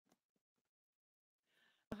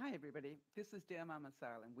Hi, everybody. This is Dear Mama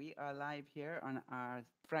Sal, and we are live here on our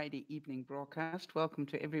Friday evening broadcast. Welcome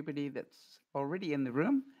to everybody that's already in the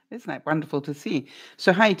room. Isn't that wonderful to see?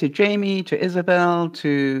 So, hi to Jamie, to Isabel,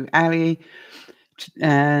 to Ali,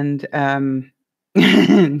 and and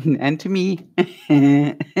to me.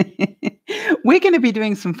 We're going to be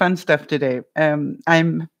doing some fun stuff today.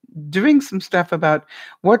 I'm doing some stuff about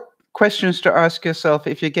what questions to ask yourself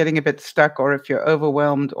if you're getting a bit stuck or if you're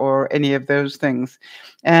overwhelmed or any of those things.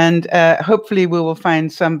 And hopefully, we will find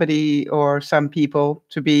somebody or some people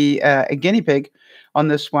to be a guinea pig on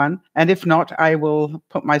this one. And if not, I will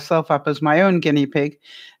put myself up as my own guinea pig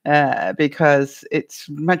because it's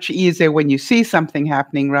much easier when you see something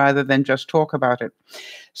happening rather than just talk about it.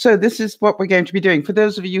 So this is what we're going to be doing. For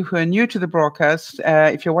those of you who are new to the broadcast,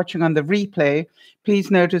 if you're watching on the replay,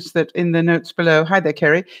 please notice that in the notes below, hi there,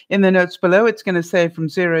 Kerry, in the notes below, it's going to say from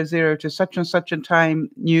 00 to such and such a time,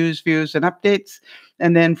 news, views, and updates.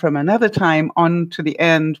 And then from another time on to the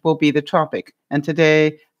end will be the topic. And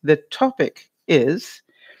today, the topic is,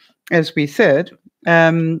 as we said,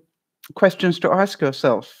 questions to ask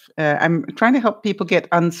yourself. I'm trying to help people get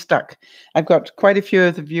unstuck. I've got quite a few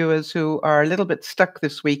of the viewers who are a little bit stuck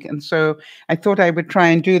this week, and so I thought I would try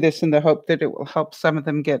and do this in the hope that it will help some of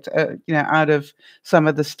them get, out of some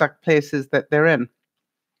of the stuck places that they're in.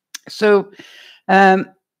 So, um,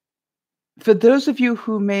 for those of you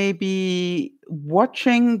who may be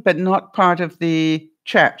watching but not part of the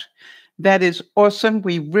chat, that is awesome.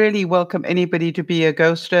 We really welcome anybody to be a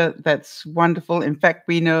ghoster. That's wonderful. In fact,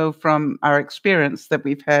 we know from our experience that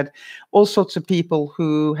we've had all sorts of people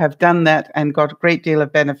who have done that and got a great deal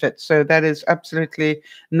of benefit. So that is absolutely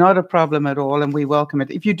not a problem at all, and we welcome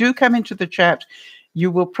it. If you do come into the chat,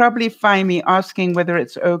 you will probably find me asking whether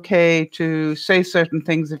it's okay to say certain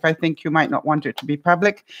things if I think you might not want it to be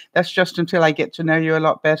public. That's just until I get to know you a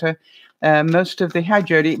lot better. Hi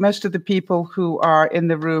Jody, most of the people who are in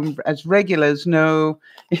the room as regulars know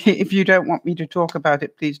if you don't want me to talk about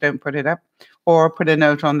it, please don't put it up, or put a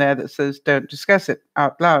note on there that says don't discuss it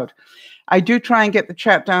out loud. I do try and get the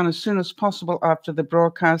chat down as soon as possible after the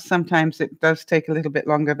broadcast. Sometimes it does take a little bit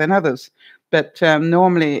longer than others, but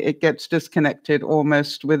normally it gets disconnected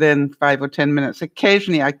almost within 5 or 10 minutes.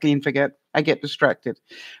 Occasionally I clean forget, I get distracted.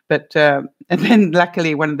 But and then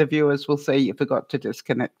luckily one of the viewers will say you forgot to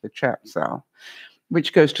disconnect the chat, Sal,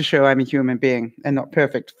 which goes to show I'm a human being and not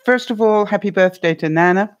perfect. First of all, happy birthday to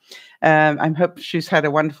Nana. I hope she's had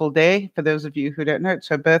a wonderful day. For those of you who don't know, it's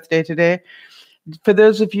her birthday today. For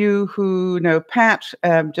those of you who know Pat,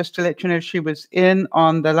 just to let you know, she was in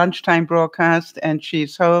on the lunchtime broadcast and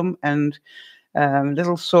she's home and a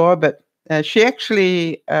little sore, but she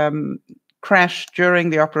actually crashed during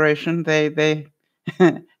the operation. They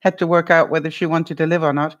had to work out whether she wanted to live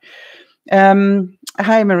or not.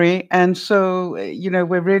 Hi, Marie. And so,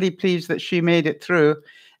 we're really pleased that she made it through.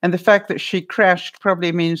 And the fact that she crashed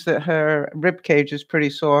probably means that her rib cage is pretty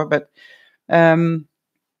sore, but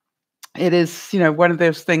it is, one of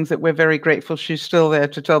those things that we're very grateful she's still there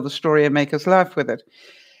to tell the story and make us laugh with it.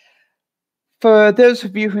 For those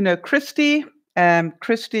of you who know Christy,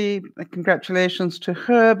 congratulations to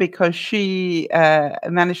her because she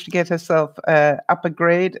managed to get herself up a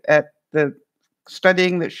grade at the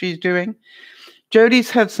studying that she's doing.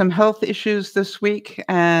 Jody's had some health issues this week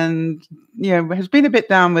and, has been a bit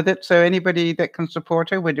down with it. So anybody that can support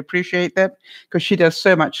her would appreciate that because she does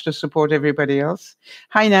so much to support everybody else.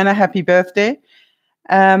 Hi, Nana. Happy birthday.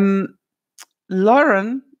 Lauren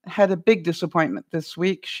had a big disappointment this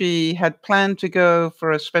week. She had planned to go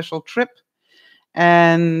for a special trip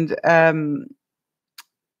and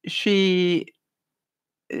she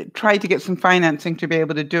tried to get some financing to be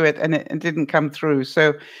able to do it, and it didn't come through.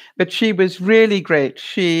 So, but she was really great.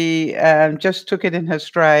 She just took it in her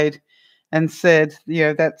stride and said,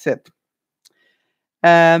 that's it.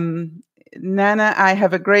 Nana, I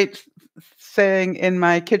have a great saying in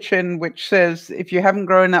my kitchen, which says, if you haven't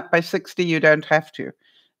grown up by 60, you don't have to.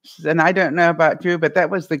 And I don't know about you, but that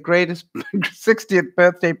was the greatest 60th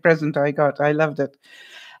birthday present I got. I loved it.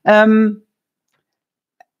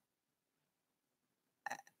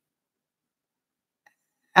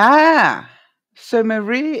 So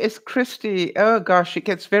Marie is Christy. Oh gosh, it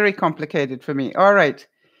gets very complicated for me. All right.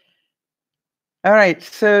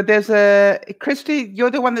 So there's Christy, you're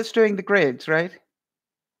the one that's doing the grades, right?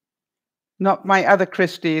 Not my other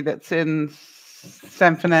Christy that's in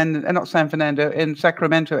San Fernando, not San Fernando, in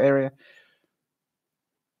Sacramento area.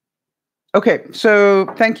 Okay,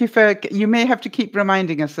 so thank you you may have to keep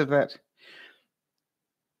reminding us of that.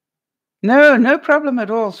 No problem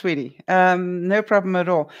at all, sweetie. No problem at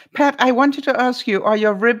all. Pat, I wanted to ask you, are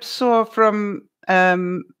your ribs sore from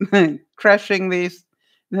crashing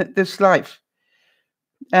this life.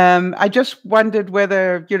 I just wondered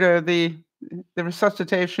whether, you know, the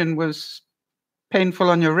resuscitation was painful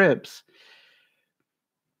on your ribs.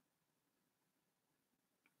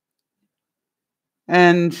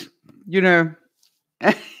 And, you know,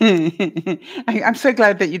 I'm so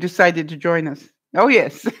glad that you decided to join us. Oh,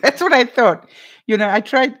 yes, that's what I thought. You know, I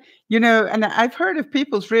tried, you know, and I've heard of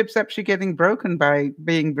people's ribs actually getting broken by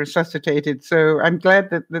being resuscitated. So I'm glad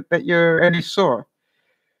that you're only sore.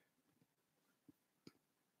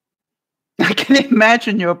 I can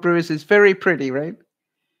imagine your bruise is very pretty, right?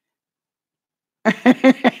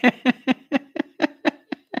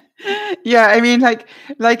 Yeah, I mean, like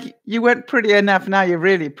you weren't pretty enough. Now you're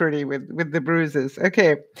really pretty with the bruises.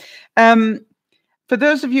 Okay. For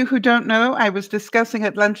those of you who don't know, I was discussing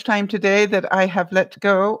at lunchtime today that I have let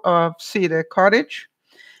go of Cedar Cottage,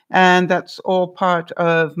 and that's all part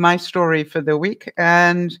of my story for the week.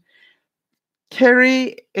 And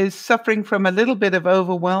Kerry is suffering from a little bit of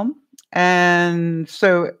overwhelm. And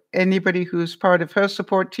so anybody who's part of her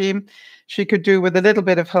support team, she could do with a little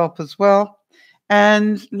bit of help as well.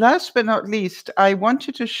 And last but not least, I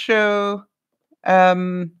wanted to show how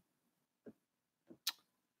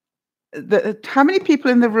many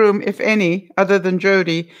people in the room, if any, other than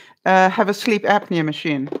Jody, have a sleep apnea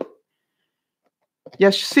machine.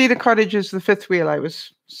 Yes, Cedar Cottage is the fifth wheel I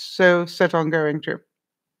was so set on going to.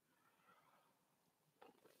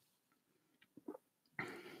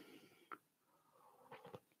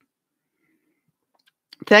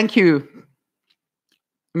 Thank you,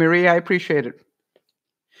 Marie. I appreciate it.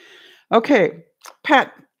 Okay,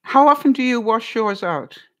 Pat, how often do you wash yours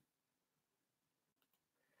out?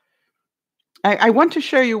 I want to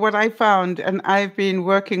show you what I found, and I've been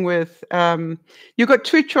working with. You've got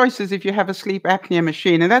two choices if you have a sleep apnea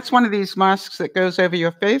machine, and that's one of these masks that goes over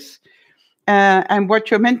your face. And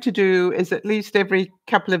what you're meant to do is at least every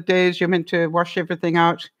couple of days, you're meant to wash everything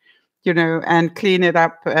out, you know, and clean it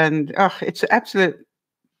up. And it's absolute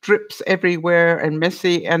drips everywhere and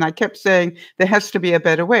messy. And I kept saying there has to be a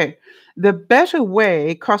better way. The better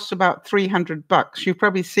way costs about $300. You've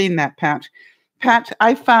probably seen that, Pat. Pat,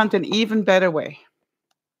 I found an even better way.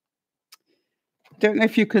 Don't know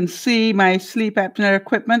if you can see my sleep apnea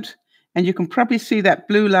equipment, and you can probably see that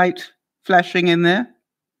blue light flashing in there.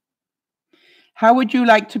 How would you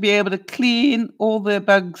like to be able to clean all the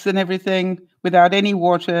bugs and everything without any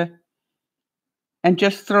water and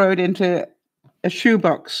just throw it into a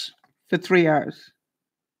shoebox for 3 hours?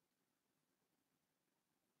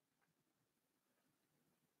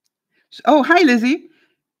 Oh, hi, Lizzie.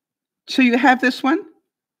 So you have this one?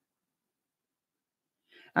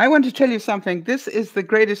 I want to tell you something. This is the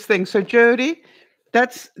greatest thing. So Jody,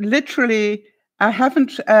 that's literally, I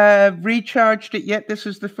haven't recharged it yet. This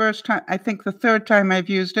is the first time, I think the third time I've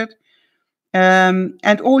used it.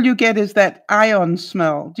 And all you get is that ion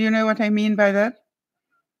smell. Do you know what I mean by that?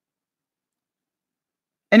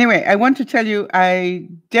 Anyway, I want to tell you, I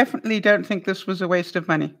definitely don't think this was a waste of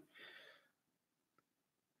money.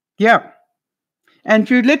 Yeah. And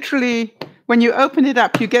you literally, when you open it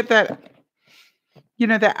up, you get that, you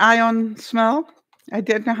know, that ion smell. I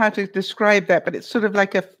don't know how to describe that, but it's sort of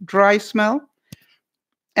like a dry smell.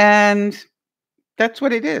 And that's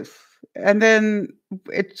what it is. And then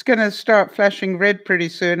it's going to start flashing red pretty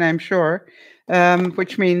soon, I'm sure,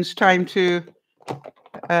 which means time to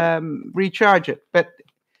recharge it. But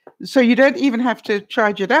so you don't even have to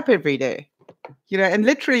charge it up every day, you know, and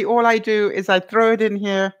literally all I do is I throw it in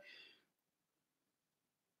here.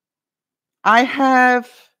 I have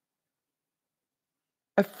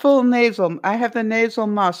a full nasal. I have the nasal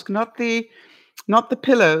mask, not the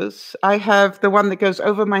pillows. I have the one that goes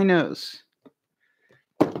over my nose.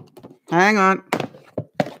 Hang on,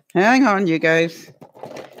 you guys.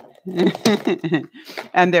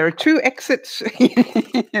 And there are two exits,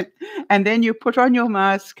 and then you put on your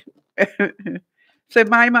mask. So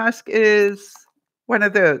my mask is one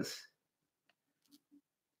of those.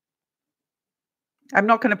 I'm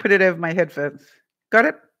not going to put it over my headphones. Got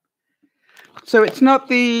it? So it's not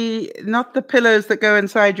the pillows that go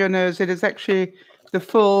inside your nose. It is actually the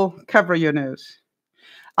full cover your nose.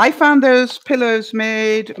 I found those pillows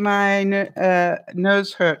made my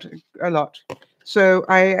nose hurt a lot. So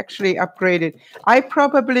I actually upgraded. I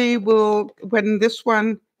probably will, when this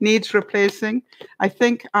one needs replacing, I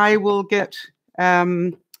think I will get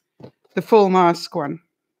the full mask one.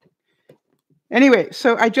 Anyway,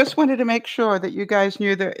 so I just wanted to make sure that you guys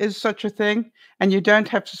knew there is such a thing, and you don't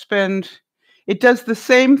have to spend. It does the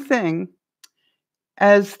same thing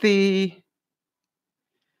as the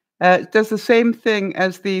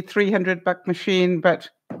 $300 machine, but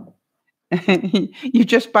you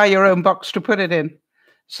just buy your own box to put it in.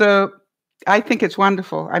 So I think it's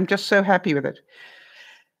wonderful. I'm just so happy with it.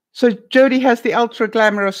 So Jody has the ultra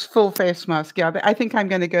glamorous full face mask. Yeah, I think I'm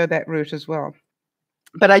going to go that route as well.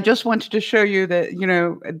 But I just wanted to show you that, you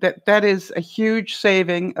know, that is a huge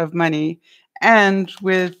saving of money. And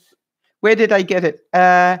with, where did I get it?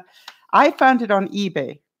 I found it on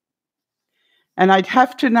eBay. And I'd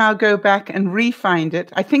have to now go back and re-find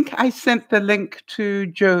it. I think I sent the link to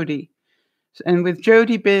Jody. And with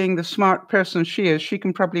Jody being the smart person she is, she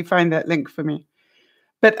can probably find that link for me.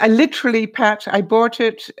 But I literally, Pat, I bought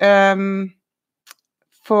it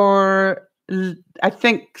for, I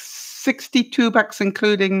think, $62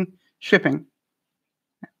 including shipping.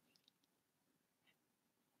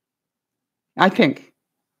 I think.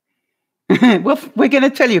 Well, we're going to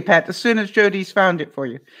tell you, Pat, as soon as Jody's found it for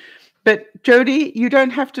you. But Jody, you don't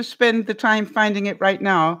have to spend the time finding it right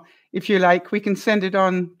now. If you like, we can send it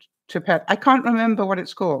on to Pat. I can't remember what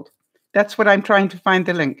it's called. That's what I'm trying to find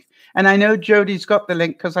the link. And I know Jody's got the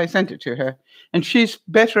link because I sent it to her. And she's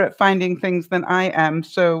better at finding things than I am.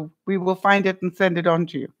 So we will find it and send it on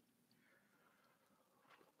to you.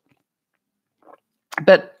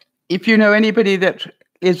 But if you know anybody that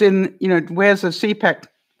is in, you know, wears a CPAC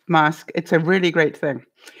mask, it's a really great thing.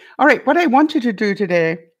 All right, what I wanted to do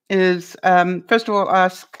today is, first of all,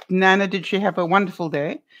 ask Nana, did she have a wonderful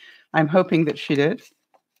day? I'm hoping that she did.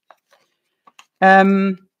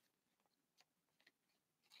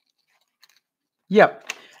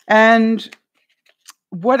 Yep. And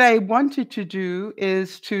what I wanted to do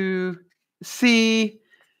is to see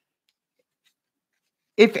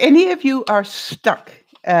if any of you are stuck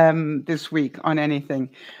this week on anything,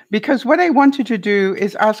 because what I wanted to do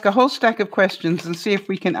is ask a whole stack of questions and see if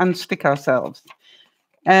we can unstick ourselves.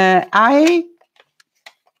 I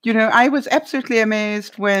was absolutely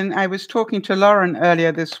amazed when I was talking to Lauren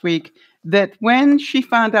earlier this week that when she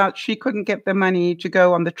found out she couldn't get the money to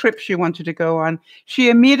go on the trip she wanted to go on,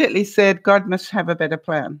 she immediately said, God must have a better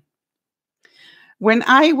plan. When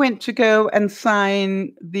I went to go and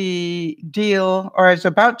sign the deal, or I was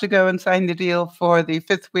about to go and sign the deal for the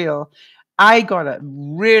fifth wheel, I got a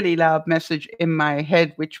really loud message in my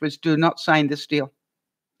head, which was, do not sign this deal.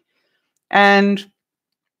 And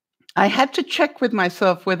I had to check with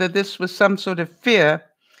myself whether this was some sort of fear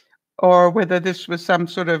or whether this was some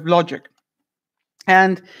sort of logic.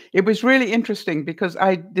 And it was really interesting because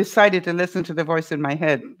I decided to listen to the voice in my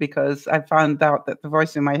head, because I found out that the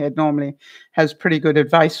voice in my head normally has pretty good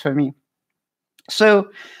advice for me.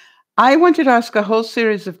 So I wanted to ask a whole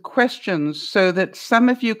series of questions so that some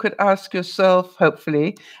of you could ask yourself,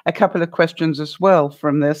 hopefully, a couple of questions as well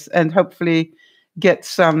from this, and hopefully get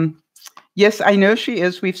some. Yes, I know she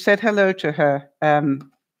is. We've said hello to her,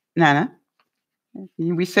 Nana.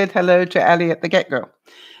 We said hello to Ali at the get-go.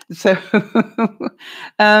 So,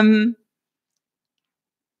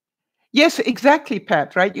 yes, exactly,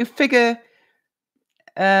 Pat, right? You figure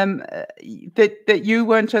that you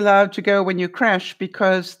weren't allowed to go when you crashed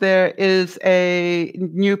because there is a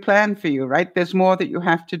new plan for you, right? There's more that you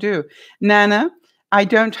have to do. Nana, I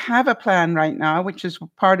don't have a plan right now, which is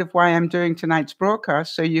part of why I'm doing tonight's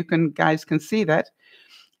broadcast, so you guys can see that.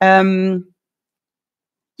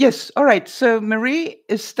 Yes, all right. So Marie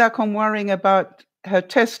is stuck on worrying about her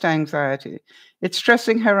test anxiety. It's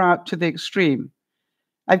stressing her out to the extreme.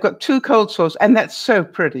 I've got 2 cold sores, and that's so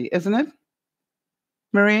pretty, isn't it,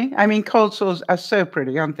 Marie? I mean, cold sores are so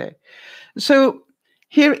pretty, aren't they? So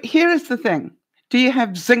here is the thing. Do you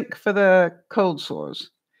have zinc for the cold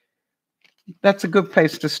sores? That's a good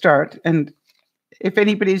place to start. And if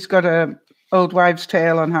anybody's got a old wives'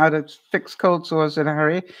 tale on how to fix cold sores in a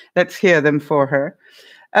hurry, let's hear them for her.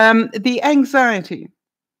 The anxiety.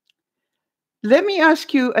 Let me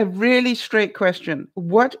ask you a really straight question.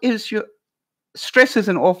 What is your stress? Is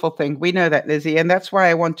an awful thing. We know that, Lizzie, and that's why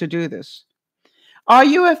I want to do this. Are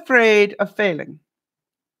you afraid of failing?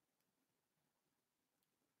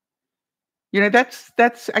 You know,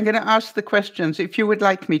 that's I'm going to ask the questions if you would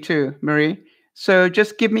like me to, Marie. So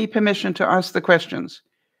just give me permission to ask the questions.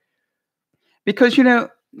 Because, you know,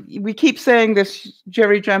 we keep saying this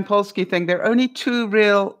Jerry Jampolsky thing. There are only 2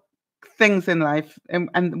 real things in life,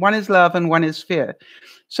 and one is love and one is fear.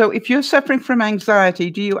 So if you're suffering from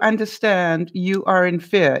anxiety, do you understand you are in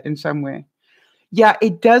fear in some way? Yeah,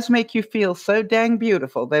 it does make you feel so dang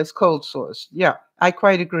beautiful, those cold sores. Yeah, I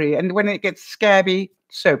quite agree. And when it gets scabby,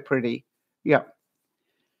 so pretty. Yeah.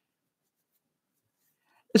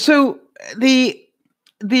 So the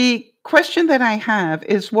question that I have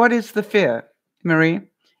is, what is the fear, Marie?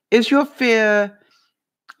 Is your fear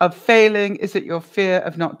of failing? Is it your fear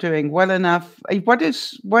of not doing well enough? What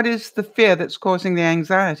is the fear that's causing the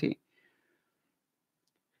anxiety?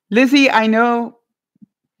 Lizzie, I know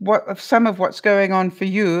some of what's going on for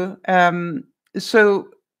you. So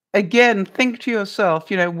again, think to yourself,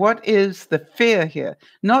 what is the fear here?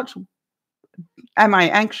 Not, am I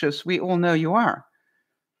anxious? We all know you are.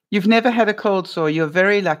 You've never had a cold sore. You're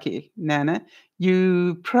very lucky, Nana.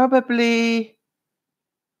 You probably,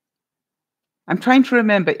 I'm trying to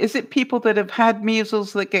remember, is it people that have had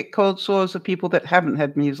measles that get cold sores or people that haven't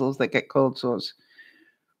had measles that get cold sores?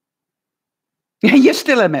 You're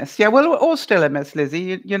still a mess. Yeah, well, we're all still a mess,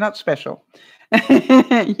 Lizzie. You're not special.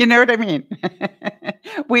 You know what I mean?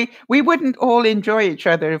 We wouldn't all enjoy each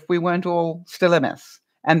other if we weren't all still a mess.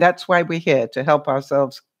 And that's why we're here, to help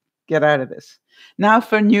ourselves get out of this. Now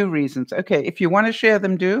for new reasons. Okay, if you want to share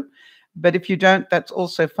them, do. But if you don't, that's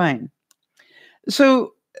also fine.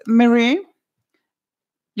 So, Marie,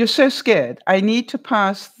 you're so scared. I need to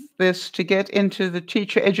pass this to get into the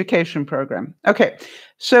teacher education program. Okay,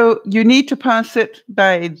 so you need to pass it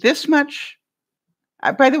by this much.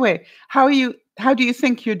 By the way, how do you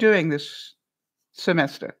think you're doing this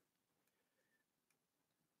semester?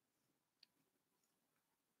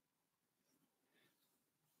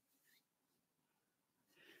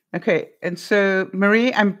 Okay, and so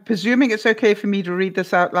Marie, I'm presuming it's okay for me to read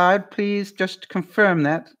this out loud. Please just confirm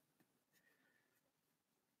that.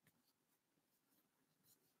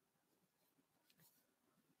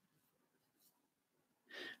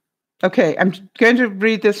 Okay, I'm going to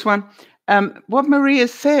read this one. What Marie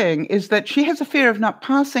is saying is that she has a fear of not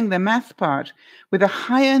passing the math part with a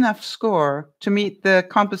high enough score to meet the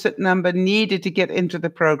composite number needed to get into the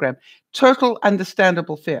program. Total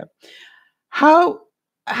understandable fear.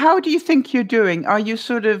 How do you think you're doing? Are you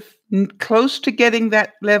sort of close to getting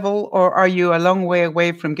that level, or are you a long way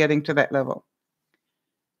away from getting to that level?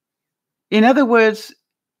 In other words,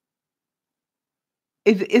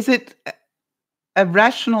 is it a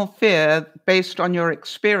rational fear based on your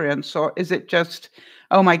experience, or is it just,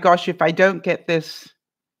 oh my gosh, if I don't get this?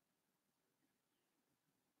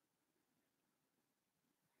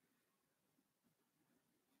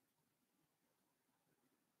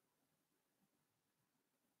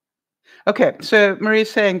 Okay, so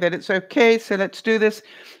Marie's saying that it's okay, so let's do this.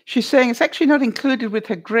 She's saying it's actually not included with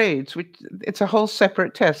her grades, which it's a whole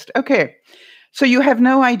separate test. Okay, so you have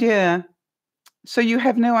no idea. So you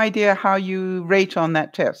have no idea how you rate on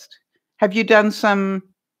that test. Have you done some?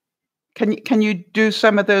 Can you do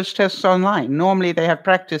some of those tests online? Normally they have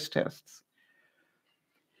practice tests.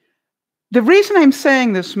 The reason I'm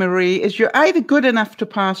saying this, Marie, is you're either good enough to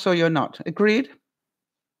pass or you're not. Agreed?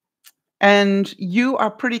 And you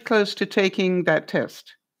are pretty close to taking that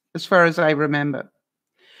test, as far as I remember.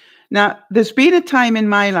 Now, there's been a time in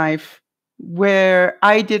my life where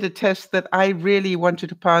I did a test that I really wanted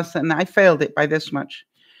to pass, and I failed it by this much.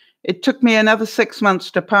 It took me another 6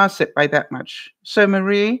 months to pass it by that much. So,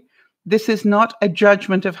 Marie, this is not a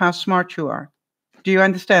judgment of how smart you are. Do you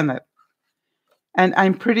understand that? And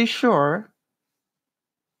I'm pretty sure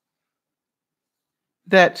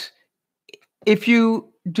that if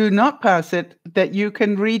you do not pass it, that you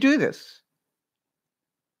can redo this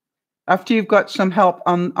after you've got some help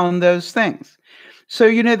on those things. So,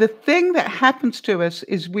 the thing that happens to us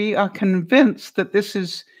is we are convinced that this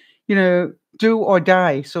is, do or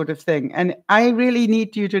die sort of thing. And I really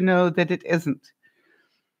need you to know that it isn't.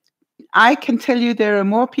 I can tell you there are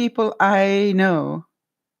more people I know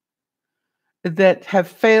that have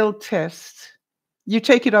failed tests. You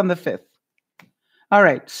take it on the 5th. All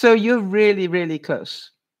right. So you're really, really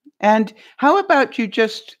close. And how about you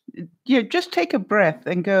just take a breath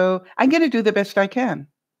and go, I'm going to do the best I can.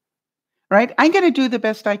 Right? I'm going to do the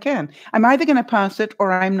best I can. I'm either going to pass it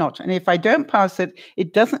or I'm not. And if I don't pass it,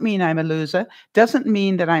 it doesn't mean I'm a loser, doesn't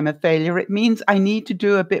mean that I'm a failure. It means I need to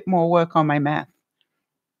do a bit more work on my math.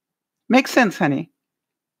 Makes sense, honey?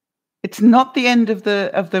 It's not the end of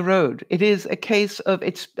the road. It is a case of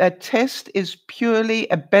a test is purely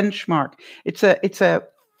a benchmark. It's a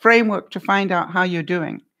framework to find out how you're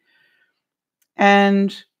doing.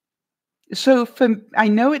 And so I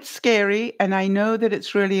know it's scary, and I know that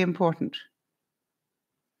it's really important.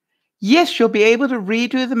 Yes, you'll be able to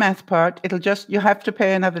redo the math part. You have to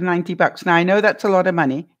pay another $90. Now, I know that's a lot of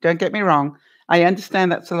money. Don't get me wrong. I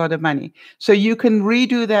understand that's a lot of money. So you can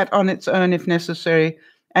redo that on its own if necessary.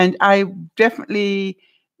 And I definitely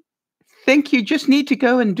think you just need to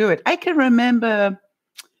go and do it. I can remember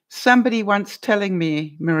somebody once telling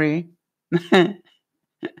me, Marie,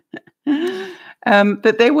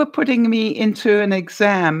 that they were putting me into an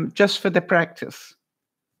exam just for the practice.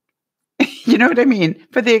 You know what I mean?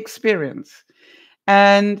 For the experience.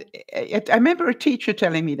 And I remember a teacher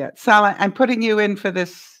telling me that, Sal, I'm putting you in for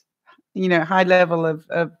this, high level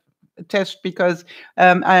of test because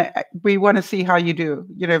we want to see how you do,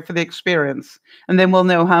 for the experience. And then we'll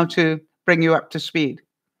know how to bring you up to speed.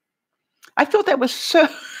 I thought that was so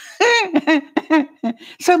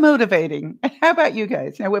so motivating. How about you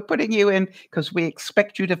guys? Now we're putting you in because we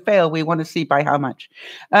expect you to fail. We want to see by how much.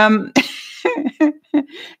 And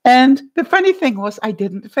the funny thing was I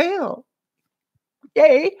didn't fail.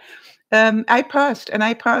 Yay. I passed, and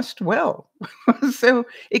I passed well. So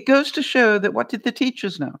it goes to show that what did the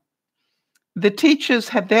teachers know? The teachers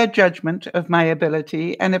had their judgment of my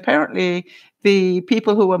ability, and apparently the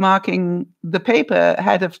people who were marking the paper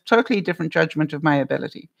had a totally different judgment of my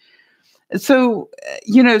ability. So,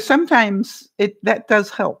 sometimes that does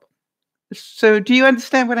help. So do you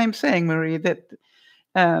understand what I'm saying, Marie? That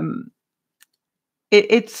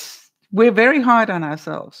we're very hard on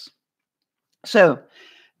ourselves. So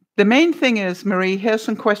the main thing is, Marie, here's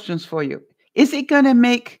some questions for you. Is it going to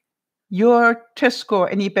make your test score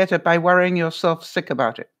any better by worrying yourself sick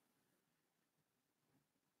about it?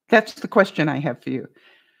 That's the question I have for you.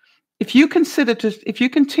 If you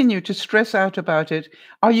continue to stress out about it,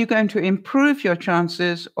 are you going to improve your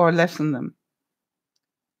chances or lessen them?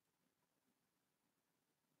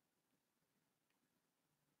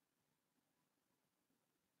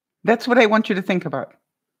 That's what I want you to think about.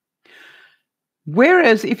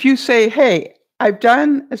 Whereas if you say, hey, I've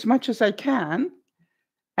done as much as I can,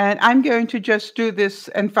 and I'm going to just do this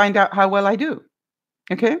and find out how well I do.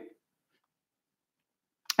 Okay?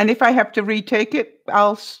 And if I have to retake it,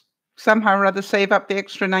 I'll somehow or other save up the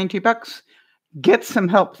extra $90, get some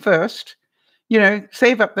help first,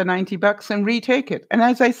 save up the $90 and retake it. And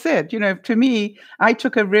as I said, to me, I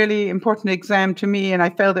took a really important exam to me, and I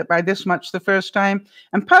failed it by this much the first time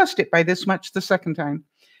and passed it by this much the second time.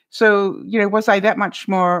 So, was I that much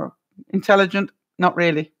more intelligent? Not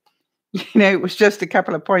really. It was just a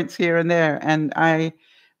couple of points here and there, and I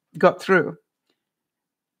got through.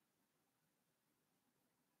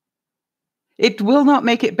 It will not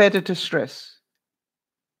make it better to stress.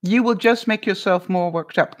 You will just make yourself more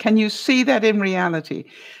worked up. Can you see that in reality?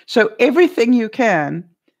 So everything you can,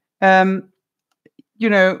 listen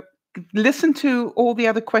to all the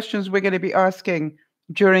other questions we're going to be asking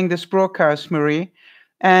during this broadcast, Marie,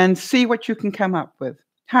 and see what you can come up with.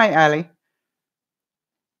 Hi, Ali.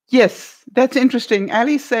 Yes, that's interesting.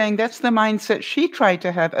 Ali's saying that's the mindset she tried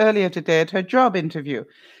to have earlier today at her job interview.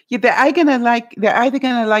 Yeah, they're either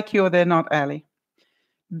gonna like you or they're not, Ali.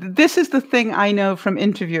 This is the thing I know from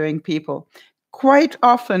interviewing people. Quite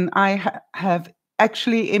often, I have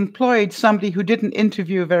actually employed somebody who didn't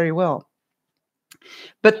interview very well.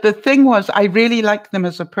 But the thing was, I really liked them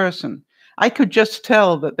as a person. I could just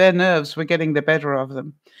tell that their nerves were getting the better of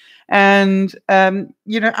them. And,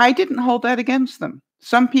 I didn't hold that against them.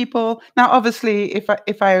 Some people, now obviously, if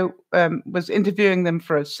I was interviewing them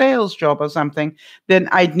for a sales job or something, then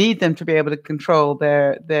I'd need them to be able to control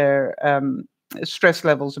their stress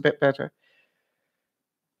levels a bit better.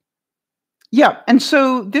 Yeah, and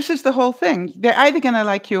so this is the whole thing. They're either going to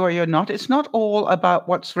like you or you're not. It's not all about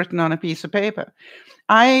what's written on a piece of paper.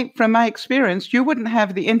 From my experience, you wouldn't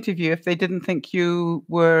have the interview if they didn't think you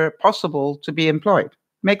were possible to be employed.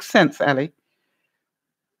 Makes sense, Ali.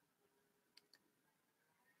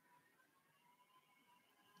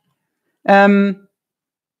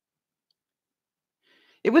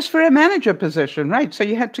 It was for a manager position, right? So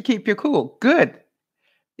you had to keep your cool. Good.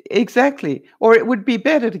 Exactly. Or it would be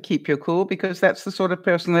better to keep your cool because that's the sort of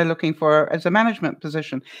person they're looking for as a management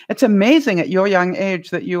position. It's amazing at your young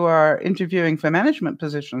age that you are interviewing for management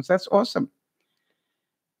positions. That's awesome.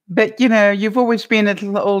 But, you've always been a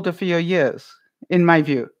little older for your years, in my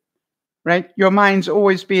view, right? Your mind's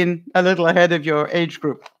always been a little ahead of your age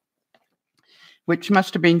group, which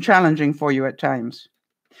must have been challenging for you at times.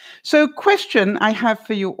 So, question I have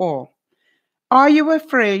for you all. Are you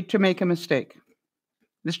afraid to make a mistake?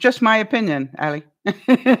 It's just my opinion, Ali.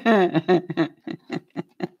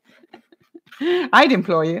 I'd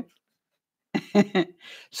employ you.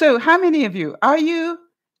 So, how many of you, are you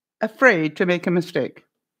afraid to make a mistake?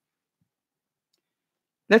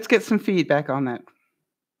 Let's get some feedback on that.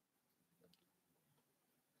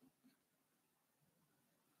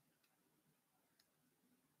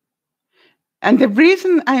 And the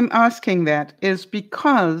reason I'm asking that is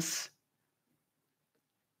because,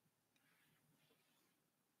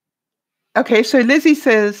 okay, so Lizzie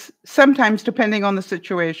says, sometimes depending on the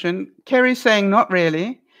situation. Kerry's saying, not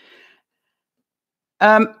really.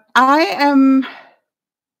 Yep.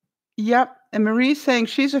 And Marie's saying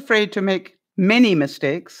she's afraid to make many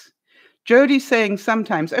mistakes. Jody's saying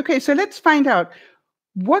sometimes. Okay, so let's find out.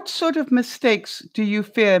 What sort of mistakes do you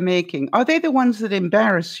fear making? Are they the ones that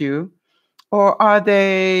embarrass you? Or are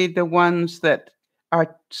they the ones that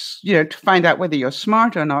are, to find out whether you're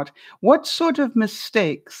smart or not? What sort of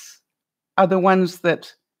mistakes are the ones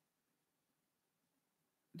that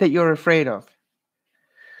you're afraid of?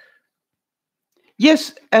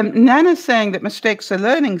 Yes, Nana's saying that mistakes are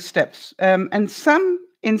learning steps, and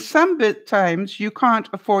in some bit times you can't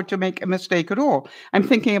afford to make a mistake at all. I'm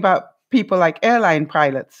thinking about people like airline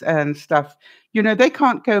pilots and stuff. They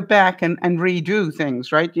can't go back and redo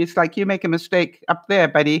things, right? It's like you make a mistake up there,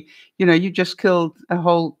 buddy. You just killed a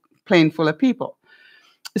whole plane full of people.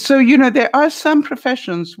 So there are some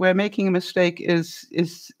professions where making a mistake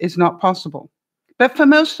is not possible. But for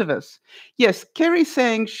most of us, yes, Kerry's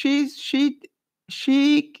saying she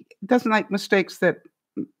doesn't like mistakes that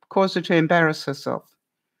cause her to embarrass herself.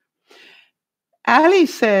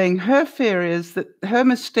 Ali's saying her fear is that her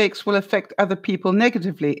mistakes will affect other people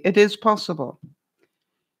negatively. It is possible.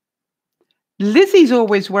 Lizzie's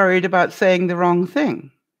always worried about saying the wrong thing.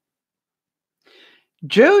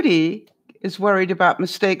 Jody is worried about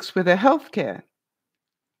mistakes with her healthcare.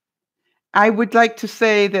 I would like to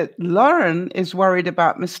say that Lauren is worried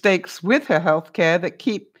about mistakes with her healthcare that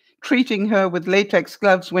keep treating her with latex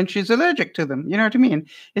gloves when she's allergic to them. You know what I mean?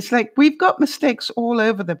 It's like we've got mistakes all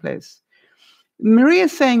over the place.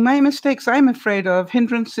 Maria's saying, my mistakes I'm afraid of,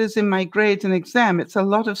 hindrances in my grades and exam. It's a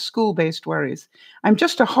lot of school-based worries. I'm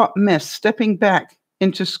just a hot mess stepping back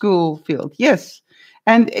into school field. Yes.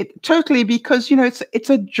 And totally because, it's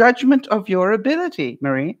a judgment of your ability,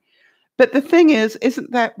 Marie. But the thing is,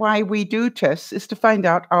 isn't that why we do tests, is to find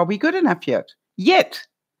out, are we good enough yet?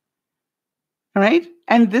 All right?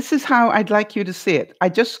 And this is how I'd like you to see it.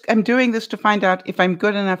 I'm doing this to find out if I'm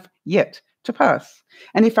good enough yet to pass.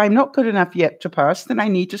 And if I'm not good enough yet to pass, then I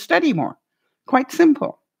need to study more. Quite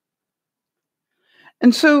simple.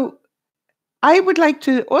 And so I would like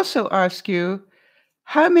to also ask you,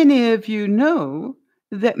 how many of you know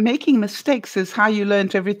that making mistakes is how you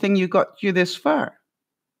learned everything you got you this far?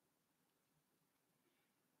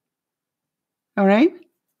 All right.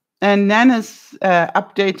 And Nana's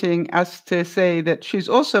updating us to say that she's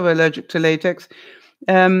also allergic to latex,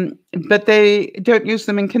 but they don't use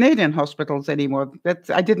them in Canadian hospitals anymore.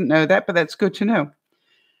 I didn't know that, but that's good to know.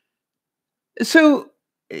 So,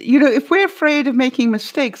 if we're afraid of making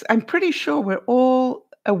mistakes, I'm pretty sure we're all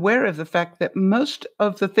aware of the fact that most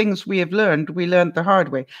of the things we learned the hard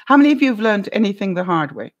way. How many of you have learned anything the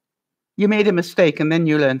hard way? You made a mistake and then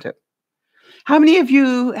you learned it. How many of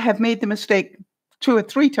you have made the mistake 2 or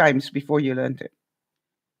 3 times before you learned it?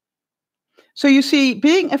 So you see,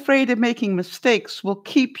 being afraid of making mistakes will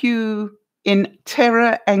keep you in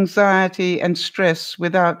terror, anxiety, and stress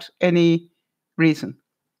without any reason.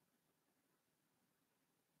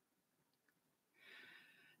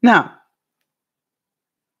 Now,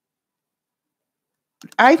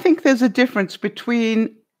 I think there's a difference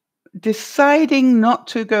between deciding not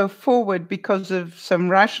to go forward because of some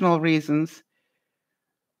rational reasons,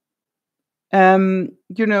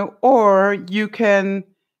 or you can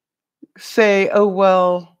say, oh,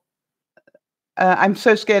 well, I'm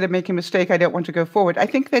so scared of making a mistake, I don't want to go forward. I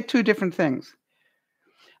think they're 2 different things.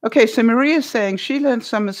 Okay, so Maria's saying she learned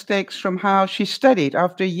some mistakes from how she studied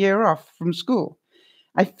after a year off from school.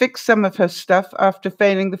 I fixed some of her stuff after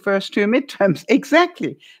failing the first 2 midterms.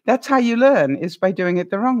 Exactly. That's how you learn, is by doing it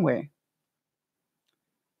the wrong way.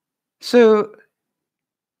 So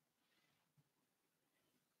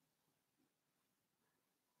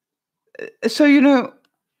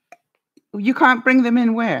you can't bring them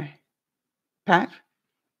in where, Pat?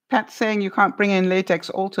 Pat's saying you can't bring in latex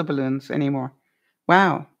altar balloons anymore.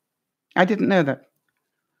 Wow. I didn't know that.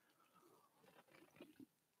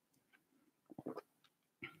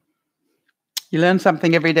 You learn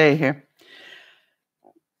something every day here.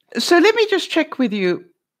 So let me just check with you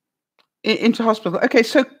into hospital. Okay,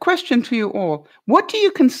 so question to you all. What do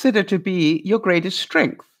you consider to be your greatest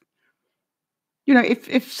strength?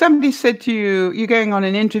 If somebody said to you, you're going on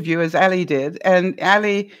an interview as Ali did, and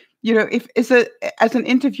Ali, as an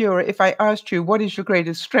interviewer, if I asked you, what is your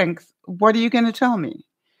greatest strength? What are you going to tell me?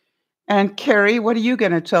 And Kerry, what are you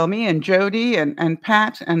going to tell me? And Jody and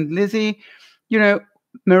Pat and Lizzie,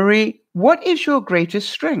 Marie, what is your greatest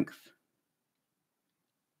strength?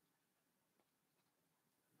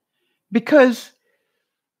 Because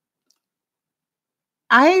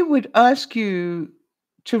I would ask you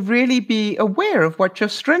to really be aware of what your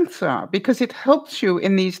strengths are, because it helps you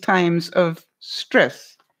in these times of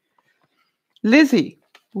stress. Lizzie,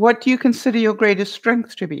 what do you consider your greatest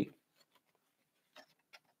strength to be?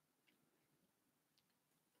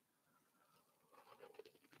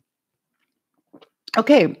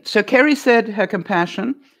 Okay, so Kerry said her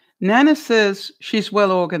compassion. Nana says she's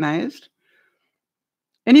well organized.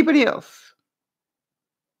 Anybody else?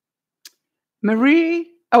 Marie,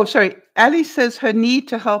 oh, sorry. Ali says her need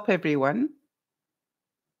to help everyone.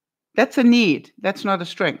 That's a need. That's not a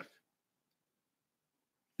strength.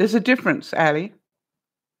 There's a difference, Ali.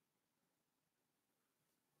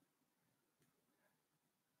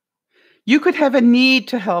 You could have a need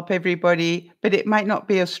to help everybody, but it might not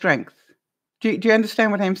be a strength. Do you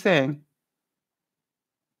understand what I'm saying?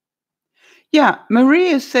 Yeah, Marie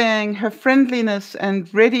is saying her friendliness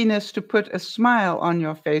and readiness to put a smile on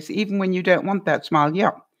your face, even when you don't want that smile.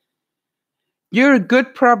 Yeah. You're a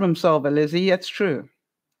good problem solver, Lizzie. That's true.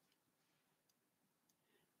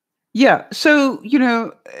 Yeah. So,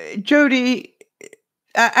 Jody,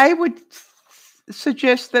 I would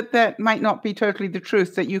suggest that that might not be totally the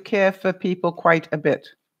truth, that you care for people quite a bit.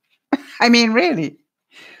 I mean, really.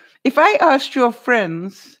 If I asked your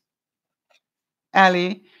friends,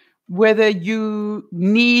 Ali, whether you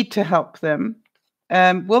need to help them,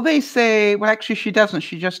 will they say, well, actually, she doesn't.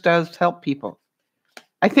 She just does help people.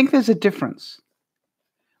 I think there's a difference.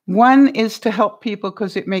 One is to help people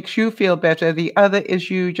because it makes you feel better. The other is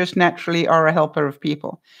you just naturally are a helper of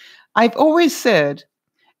people. I've always said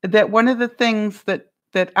that one of the things that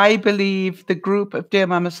I believe the group of Dear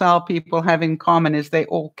Mama Sal people have in common is they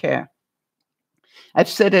all care. I've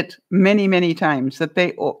said it many, many times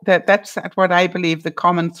that's what I believe the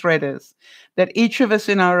common thread is, that each of us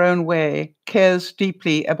in our own way cares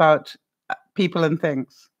deeply about people and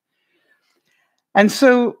things. And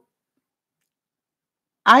so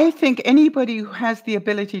I think anybody who has the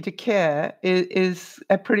ability to care is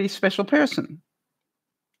a pretty special person,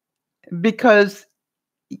 because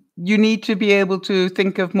you need to be able to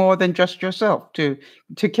think of more than just yourself to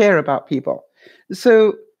care about people.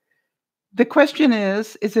 So the question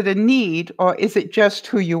is it a need or is it just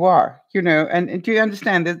who you are? And do you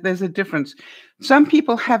understand that there's a difference? Some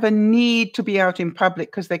people have a need to be out in public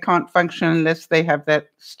because they can't function unless they have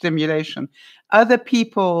that stimulation. Other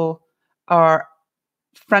people are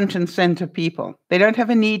front and center people. They don't have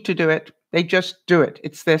a need to do it. They just do it.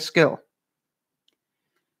 It's their skill.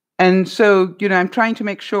 And so, I'm trying to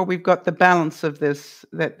make sure we've got the balance of this,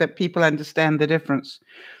 that people understand the difference.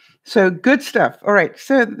 So good stuff. All right.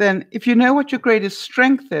 So then if you know what your greatest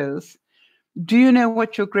strength is, do you know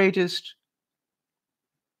what your greatest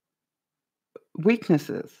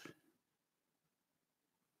weakness is?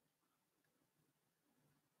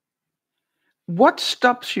 What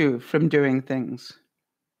stops you from doing things?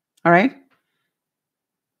 All right.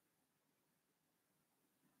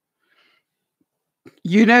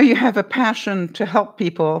 You have a passion to help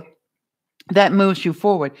people that moves you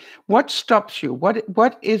forward. What stops you?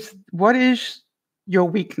 What is your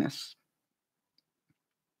weakness?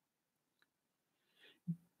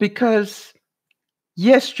 Because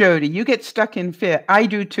yes, Jody, you get stuck in fear. I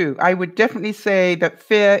do too. I would definitely say that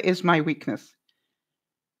fear is my weakness.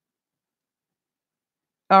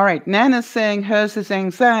 All right. Nana's saying hers is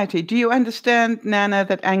anxiety. Do you understand, Nana,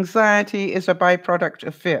 that anxiety is a byproduct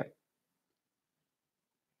of fear?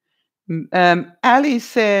 Ali's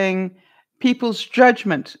saying people's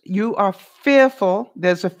judgment. You are fearful.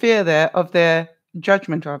 There's a fear there of their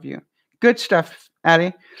judgment of you. Good stuff,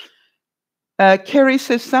 Ali. Kerry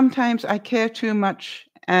says, sometimes I care too much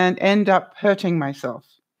and end up hurting myself.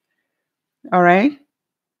 All right.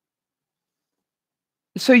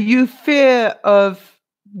 So you fear of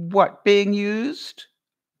what? Being used?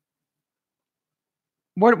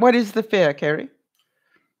 What is the fear, Kerry?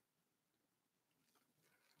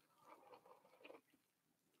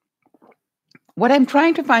 What I'm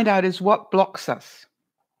trying to find out is what blocks us.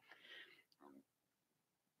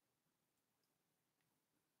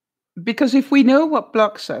 Because if we know what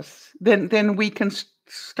blocks us, then we can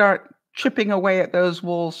start chipping away at those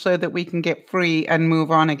walls so that we can get free and move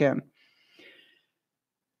on again.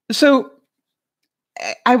 So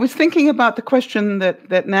I was thinking about the question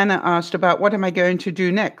that Nana asked about what am I going to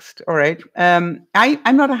do next? All right. I'm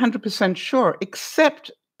not 100% sure, except,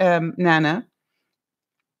 Nana,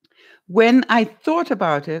 when I thought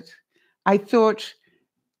about it, I thought,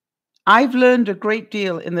 I've learned a great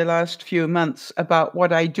deal in the last few months about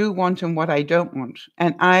what I do want and what I don't want.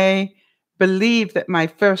 And I believe that my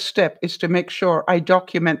first step is to make sure I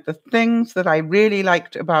document the things that I really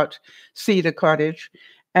liked about Cedar Cottage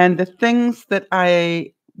and the things that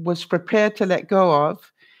I was prepared to let go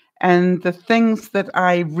of and the things that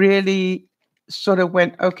I really sort of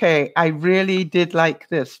went, okay, I really did like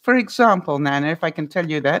this. For example, Nana, if I can tell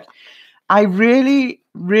you that, I really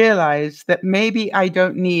realized that maybe I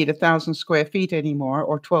don't need 1,000 square feet anymore,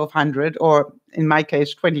 or 1,200, or in my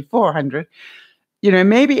case, 2,400.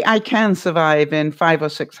 maybe I can survive in 500 or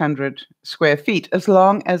 600 square feet as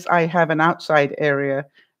long as I have an outside area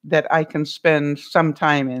that I can spend some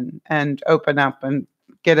time in and open up and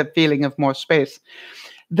get a feeling of more space.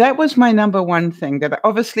 That was my number one thing, that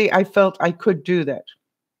obviously I felt I could do that.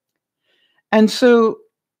 And so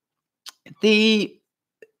the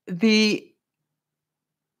the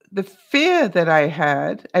the fear that I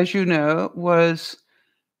had, as you know, was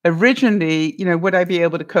originally, would I be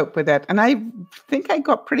able to cope with that? And I think I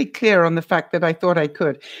got pretty clear on the fact that I thought I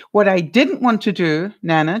could. What I didn't want to do,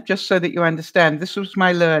 Nana, just so that you understand, this was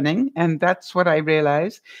my learning, and that's what I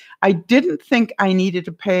realized. I didn't think I needed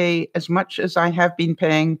to pay as much as I have been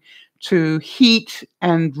paying to heat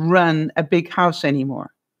and run a big house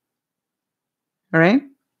anymore. All right?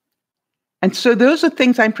 And so those are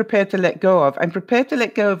things I'm prepared to let go of. I'm prepared to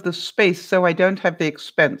let go of the space so I don't have the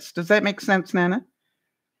expense. Does that make sense, Nana?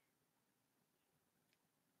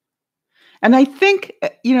 And I think,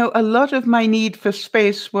 a lot of my need for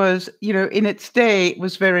space was, in its day, it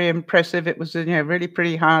was very impressive. It was a, really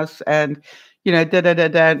pretty house and, da da da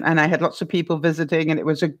da. And I had lots of people visiting and it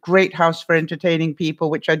was a great house for entertaining people,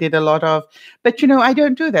 which I did a lot of. But, I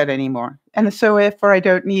don't do that anymore. And so therefore I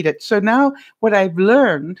don't need it. So now what I've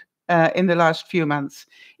learned in the last few months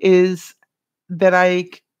is that I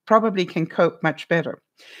probably can cope much better.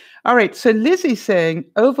 All right. So Lizzie's saying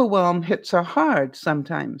overwhelm hits her hard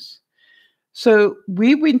sometimes. So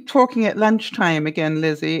we've been talking at lunchtime again,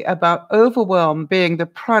 Lizzie, about overwhelm being the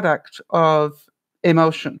product of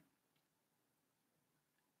emotion.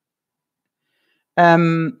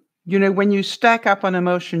 When you stack up on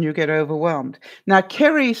emotion, you get overwhelmed. Now,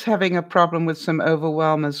 Kerry's having a problem with some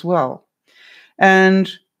overwhelm as well.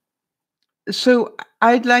 And so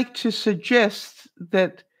I'd like to suggest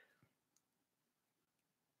that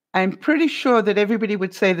I'm pretty sure that everybody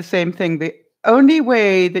would say the same thing. The only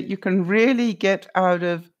way that you can really get out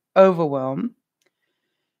of overwhelm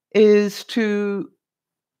is to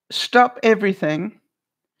stop everything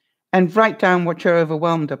and write down what you're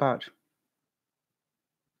overwhelmed about.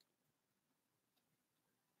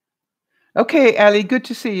 Okay, Ellie, good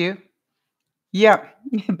to see you. Yeah,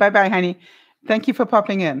 bye-bye, honey. Thank you for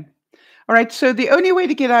popping in. All right, so the only way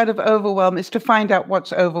to get out of overwhelm is to find out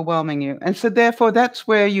what's overwhelming you. And so therefore, that's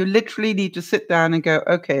where you literally need to sit down and go,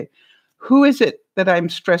 okay, who is it that I'm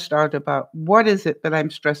stressed out about? What is it that I'm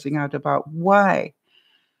stressing out about? Why?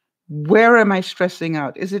 Where am I stressing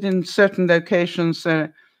out? Is it in certain locations?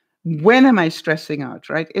 When am I stressing out,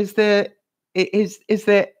 right? Is there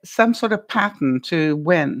some sort of pattern to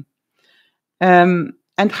when?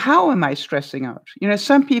 And how am I stressing out?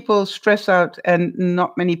 Some people stress out and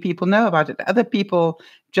not many people know about it. Other people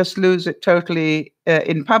just lose it totally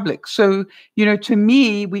in public. So, to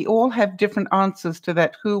me, we all have different answers to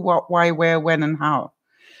that: who, what, why, where, when, and how.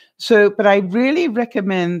 So, but I really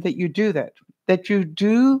recommend that you do that you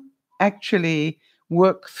do actually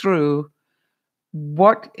work through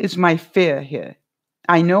what is my fear here.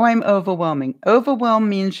 I know I'm overwhelming. Overwhelm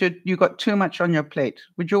means you got too much on your plate.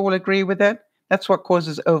 Would you all agree with that? That's what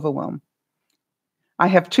causes overwhelm. I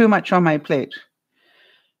have too much on my plate.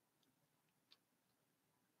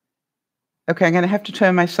 Okay, I'm going to have to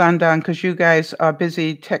turn my sound down because you guys are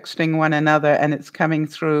busy texting one another and it's coming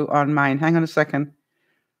through on mine. Hang on a second.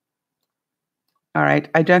 All right.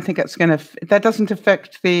 I don't think that doesn't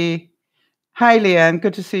affect the... Hi, Leanne.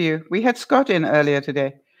 Good to see you. We had Scott in earlier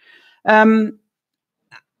today. That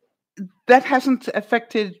hasn't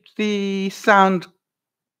affected the sound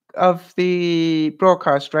of the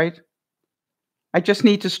broadcast, right? I just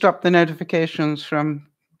need to stop the notifications from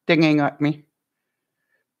dinging at me.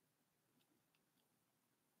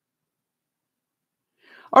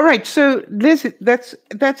 All right, so Liz, that's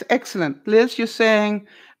excellent. Liz, you're saying,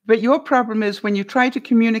 but your problem is when you try to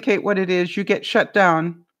communicate what it is, you get shut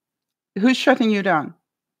down. Who's shutting you down?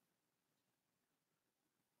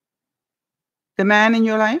 The man in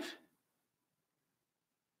your life?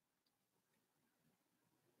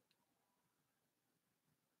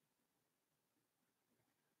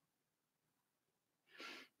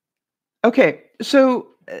 Okay, so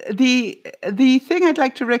the thing I'd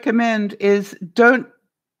like to recommend is don't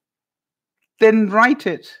then write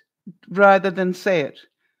it rather than say it.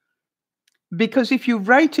 Because if you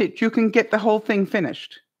write it, you can get the whole thing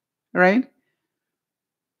finished, right?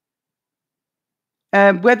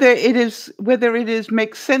 Whether it is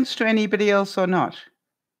makes sense to anybody else or not,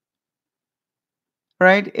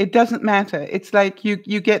 right? It doesn't matter. It's like you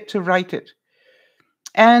get to write it.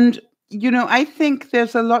 And I think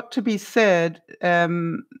there's a lot to be said,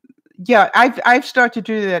 Yeah, I've started to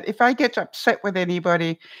do that. If I get upset with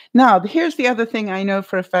anybody, now here's the other thing I know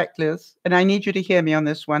for a fact, Liz, and I need you to hear me on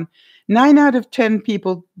this one. 9 out of 10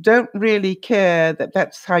 people don't really care that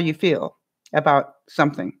that's how you feel about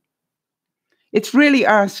something. It's really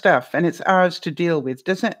our stuff, and it's ours to deal with.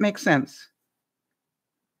 Does that make sense?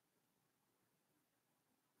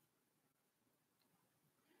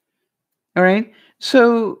 All right.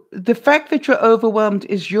 So the fact that you're overwhelmed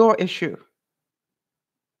is your issue.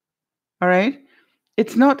 All right.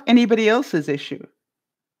 It's not anybody else's issue.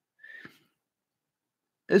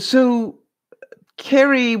 So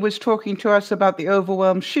Kerry was talking to us about the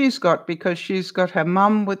overwhelm she's got because she's got her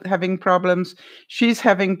mum with having problems. She's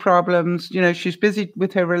having problems. She's busy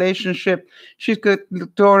with her relationship. She's got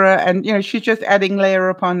Dora, and she's just adding layer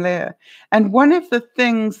upon layer. And one of the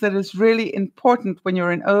things that is really important when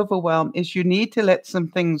you're in overwhelm is you need to let some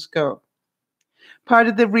things go. Part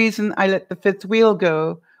of the reason I let the fifth wheel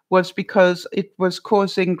go was because it was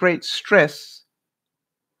causing great stress.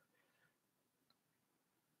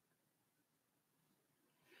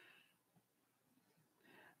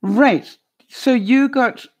 Right. So you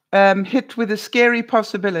got hit with a scary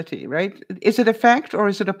possibility, right? Is it a fact or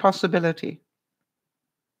is it a possibility?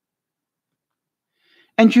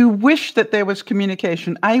 And you wish that there was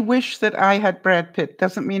communication. I wish that I had Brad Pitt.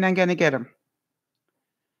 Doesn't mean I'm going to get him.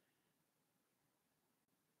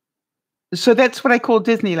 So that's what I call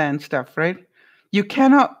Disneyland stuff, right? You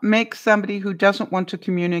cannot make somebody who doesn't want to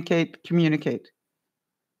communicate communicate.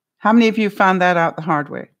 How many of you found that out the hard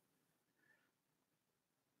way?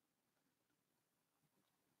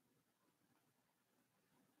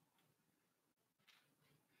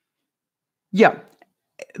 Yeah.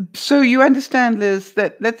 So you understand, Liz,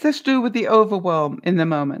 that let's do with the overwhelm in the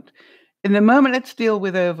moment. In the moment, let's deal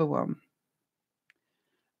with overwhelm.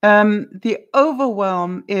 The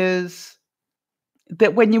overwhelm is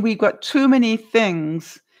that when we've got too many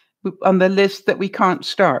things on the list that we can't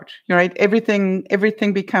start, right? Everything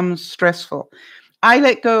becomes stressful. I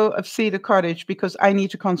let go of Cedar Cottage because I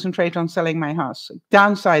need to concentrate on selling my house,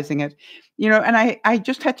 downsizing it, and I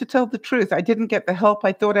just had to tell the truth. I didn't get the help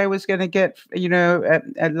I thought I was going to get.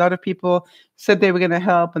 A lot of people said they were going to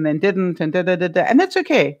help and then didn't, and and that's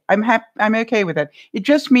okay. I'm happy. I'm okay with that. It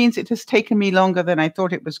just means it has taken me longer than I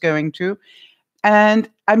thought it was going to. And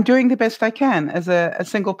I'm doing the best I can as a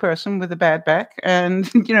single person with a bad back and,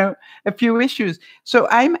 a few issues. So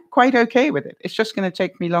I'm quite okay with it. It's just going to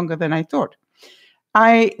take me longer than I thought.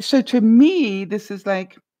 So to me, this is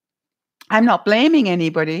like, I'm not blaming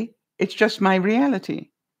anybody. It's just my reality.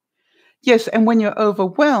 Yes. And when you're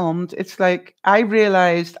overwhelmed, it's like, I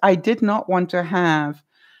realized I did not want to have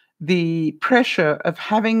the pressure of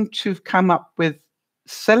having to come up with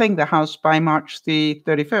selling the house by March the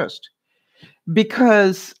 31st.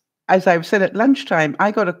 Because, as I've said at lunchtime,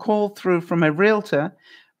 I got a call through from a realtor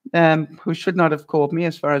who should not have called me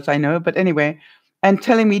as far as I know. But anyway, and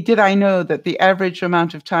telling me, did I know that the average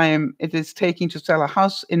amount of time it is taking to sell a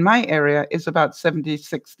house in my area is about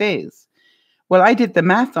 76 days? Well, I did the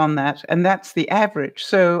math on that, and that's the average.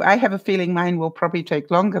 So I have a feeling mine will probably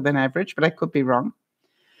take longer than average, but I could be wrong.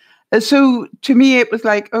 So to me, it was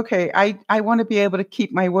like, okay, I want to be able to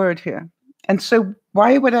keep my word here. And so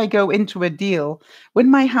why would I go into a deal when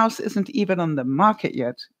my house isn't even on the market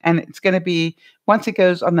yet? And it's going to be, once it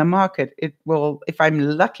goes on the market, it will, if I'm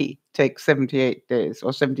lucky, take 78 days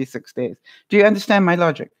or 76 days. Do you understand my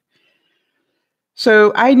logic?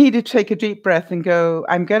 So I need to take a deep breath and go,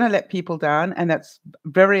 I'm going to let people down. And that's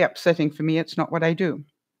very upsetting for me. It's not what I do.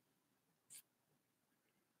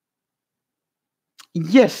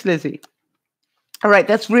 Yes, Lizzie. All right,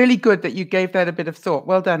 that's really good that you gave that a bit of thought.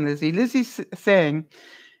 Well done, Lizzie. Lizzie's saying,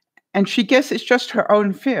 and she guessed it's just her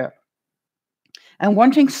own fear and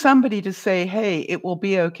wanting somebody to say, hey, it will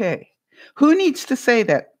be okay. Who needs to say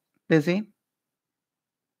that, Lizzie?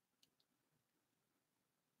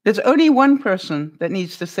 There's only one person that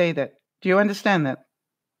needs to say that. Do you understand that?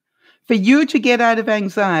 For you to get out of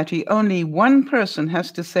anxiety, only one person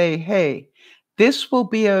has to say, hey, this will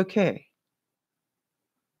be okay.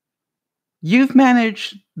 You've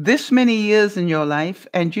managed this many years in your life,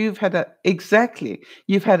 and you've had a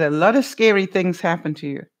lot of scary things happen to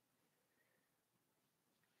you.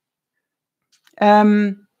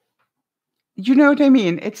 You know what I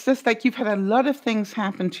mean? It's just like you've had a lot of things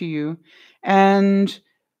happen to you, and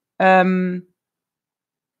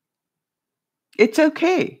it's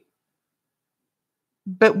okay.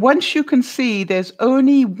 But once you can see there's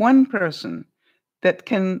only one person that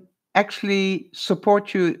can actually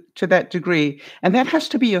support you to that degree, and that has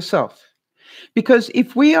to be yourself. Because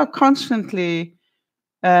if we are constantly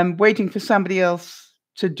waiting for somebody else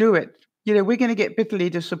to do it, We're going to get bitterly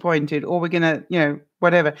disappointed, or we're going to,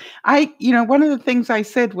 whatever. One of the things I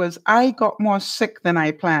said was I got more sick than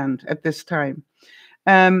I planned at this time.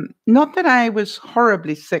 Not that I was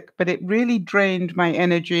horribly sick, but it really drained my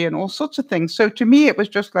energy and all sorts of things. So to me, it was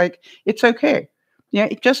just like, it's okay. Yeah,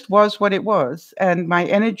 it just was what it was. And my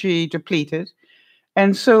energy depleted.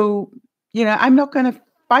 And so, I'm not going to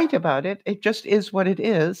fight about it. It just is what it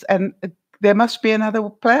is. And there must be another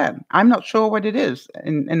plan. I'm not sure what it is,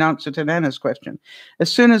 in answer to Nana's question.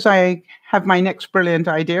 As soon as I have my next brilliant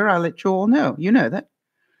idea, I'll let you all know. You know that.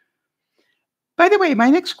 By the way, my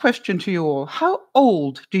next question to you all, how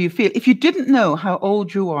old do you feel? If you didn't know how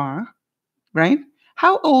old you are, right?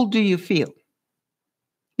 How old do you feel?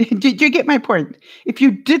 Did you get my point? If you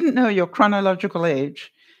didn't know your chronological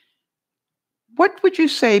age, what would you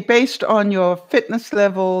say based on your fitness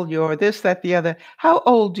level, your this, that, the other? How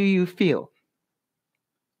old do you feel?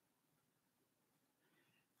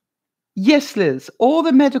 Yes, Liz, all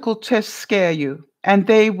the medical tests scare you, and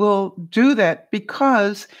they will do that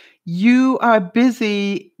because you are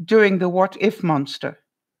busy doing the what if monster.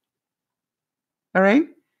 All right?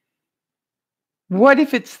 What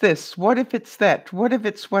if it's this? What if it's that? What if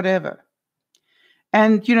it's whatever?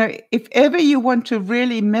 And, if ever you want to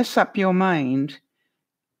really mess up your mind,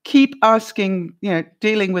 keep asking,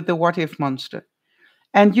 dealing with the what if monster.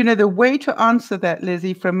 And, the way to answer that,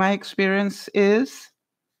 Lizzie, from my experience is,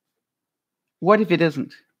 what if it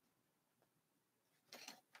isn't?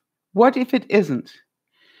 What if it isn't?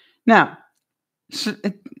 Now,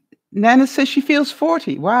 Nana says she feels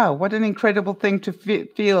 40. Wow, what an incredible thing to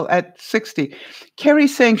feel at 60.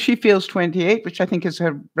 Kerry's saying she feels 28, which I think is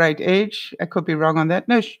her right age. I could be wrong on that.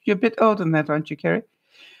 No, you're a bit older than that, aren't you, Kerry?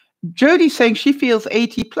 Jody's saying she feels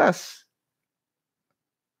 80 plus.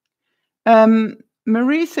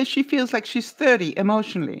 Marie says she feels like she's 30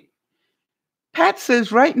 emotionally. Pat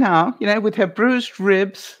says right now, with her bruised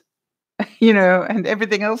ribs, and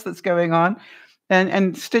everything else that's going on,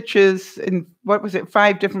 and stitches in,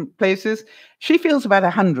 5 different places, she feels about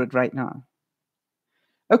 100 right now.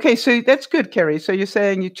 Okay, so that's good, Kerry. So you're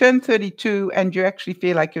saying you turn 32 and you actually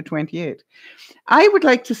feel like you're 28. I would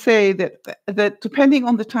like to say that depending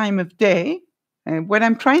on the time of day, when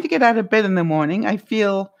I'm trying to get out of bed in the morning, I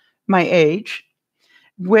feel my age.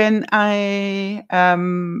 When I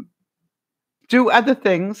do other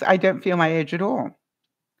things, I don't feel my age at all.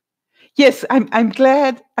 Yes, I'm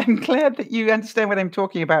glad that you understand what I'm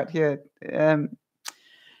talking about here,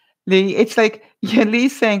 Lee. It's like,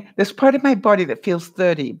 Lee's saying there's part of my body that feels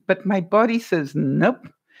 30, but my body says nope.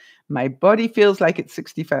 My body feels like it's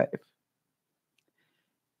 65.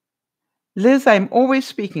 Liz, I'm always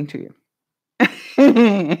speaking to you.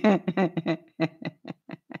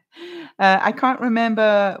 I can't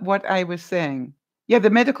remember what I was saying. Yeah, the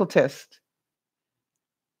medical test.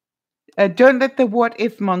 Don't let the what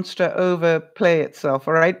if monster overplay itself,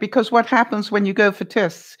 all right? Because what happens when you go for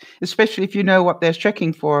tests, especially if you know what they're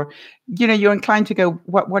checking for, you're inclined to go,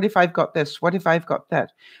 what if I've got this? What if I've got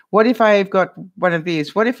that? What if I've got one of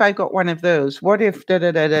these? What if I've got one of those? What if da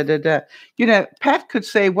da da da da da? Pat could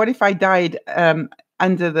say, what if I died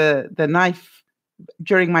under the knife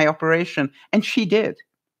during my operation? And she did.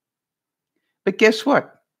 But guess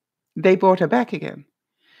what? They brought her back again.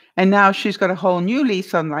 And now she's got a whole new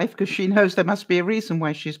lease on life because she knows there must be a reason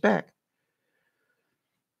why she's back.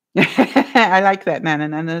 I like that, Nana.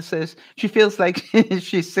 Nana says she feels like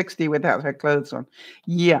she's 60 without her clothes on.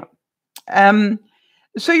 Yeah.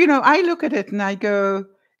 So, I look at it and I go,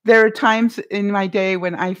 there are times in my day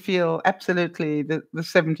when I feel absolutely the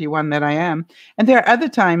 71 that I am. And there are other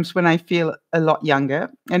times when I feel a lot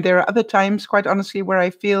younger. And there are other times, quite honestly, where I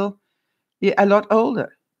feel a lot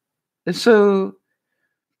older. So,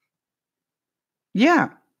 yeah.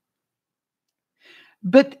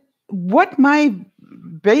 But what my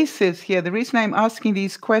base is here, the reason I'm asking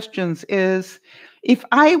these questions is, if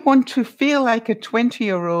I want to feel like a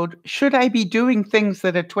 20-year-old, should I be doing things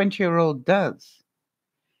that a 20-year-old does?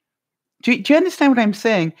 Do you understand what I'm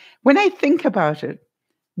saying? When I think about it,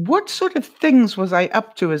 what sort of things was I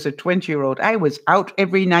up to as a 20-year-old? I was out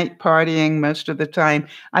every night partying most of the time.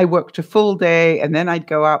 I worked a full day and then I'd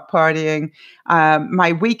go out partying.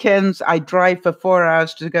 My weekends, I'd drive for 4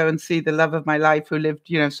 hours to go and see the love of my life who lived,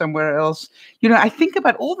 somewhere else. I think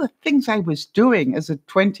about all the things I was doing as in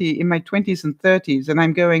my 20s and 30s, and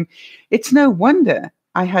I'm going, it's no wonder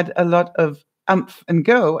I had a lot of umph and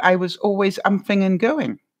go. I was always umphing and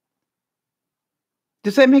going.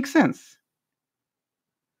 Does that make sense?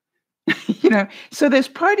 So there's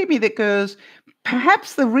part of me that goes,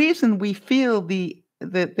 perhaps the reason we feel the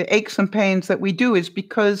aches and pains that we do is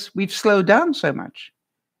because we've slowed down so much.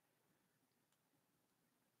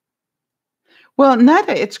 Well,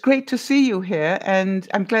 Nada, it's great to see you here, and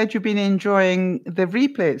I'm glad you've been enjoying the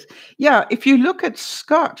replays. Yeah, if you look at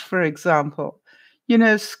Scott, for example,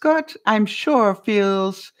 Scott, I'm sure,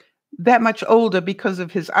 feels that much older because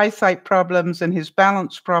of his eyesight problems and his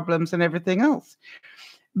balance problems and everything else.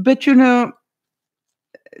 But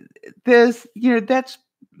there's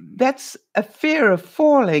that's a fear of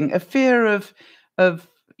falling, a fear of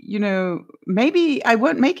maybe I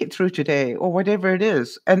won't make it through today or whatever it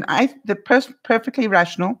is. And perfectly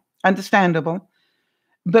rational, understandable.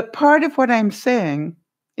 But part of what I'm saying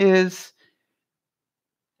is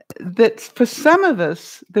that for some of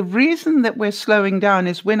us, the reason that we're slowing down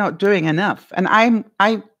is we're not doing enough. And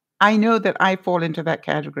I know that I fall into that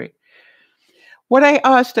category. What I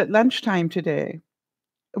asked at lunchtime today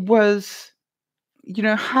was,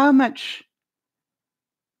 how much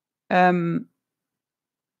um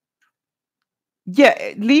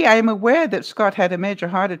yeah, Lee, I am aware that Scott had a major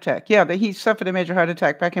heart attack. Yeah, that he suffered a major heart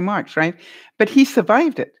attack back in March, right? But he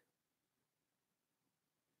survived it.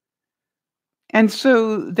 And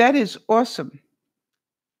so that is awesome.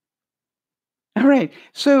 All right.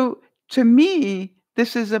 So to me,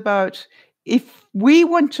 this is about, if we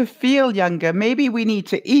want to feel younger, maybe we need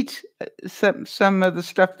to eat some of the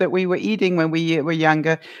stuff that we were eating when we were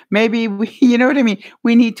younger. Maybe we, you know what I mean?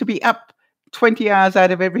 We need to be up 20 hours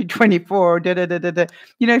out of every 24. Da, da, da, da, da.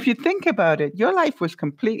 If you think about it, your life was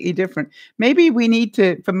completely different. Maybe we need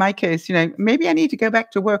to, for my case, maybe I need to go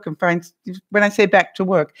back to work and when I say back to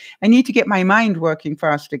work, I need to get my mind working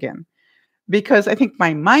fast again, because I think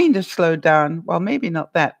my mind has slowed down. Well, maybe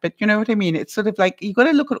not that, but you know what I mean? It's sort of like you got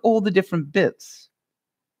to look at all the different bits.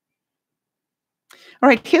 All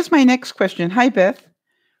right, here's my next question. Hi, Beth.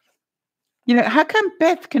 How come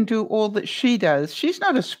Beth can do all that she does? She's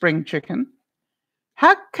not a spring chicken.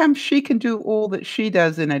 How come she can do all that she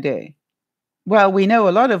does in a day? Well, we know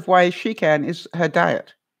a lot of why she can is her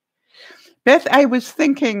diet. Beth, I was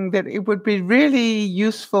thinking that it would be really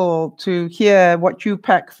useful to hear what you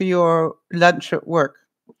pack for your lunch at work.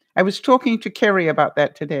 I was talking to Kerry about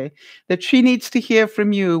that today, that she needs to hear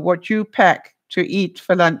from you what you pack to eat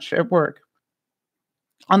for lunch at work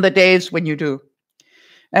on the days when you do.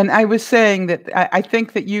 And I was saying that I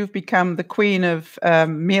think that you've become the queen of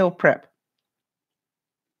meal prep.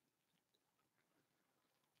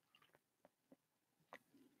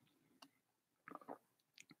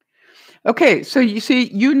 Okay, so you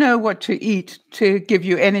see, you know what to eat to give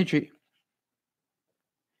you energy.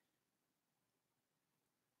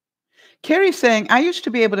 Kerry's saying, I used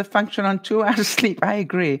to be able to function on 2 hours sleep. I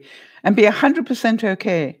agree. And be 100%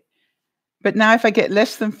 okay. But now if I get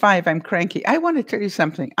less than 5, I'm cranky. I want to tell you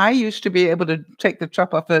something. I used to be able to take the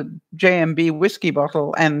top off a JMB whiskey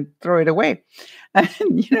bottle and throw it away. And,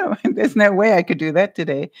 there's no way I could do that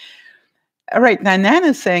today. All right. Now,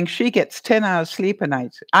 Nana's saying she gets 10 hours sleep a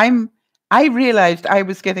night. I realized I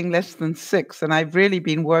was getting less than 6, and I've really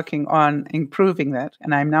been working on improving that.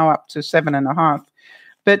 And I'm now up to 7.5.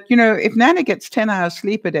 But, if Nana gets 10 hours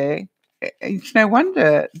sleep a day, it's no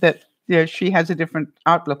wonder that she has a different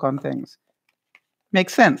outlook on things.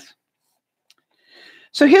 Makes sense.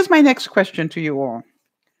 So here's my next question to you all.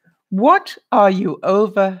 What are you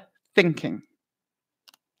overthinking?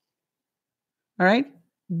 All right?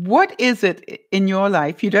 What is it in your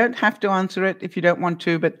life? You don't have to answer it if you don't want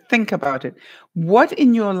to, but think about it. What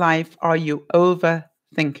in your life are you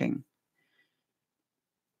overthinking?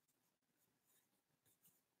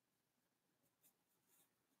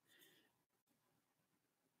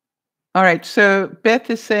 All right. So Beth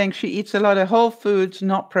is saying she eats a lot of whole foods,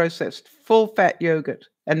 not processed, full fat yogurt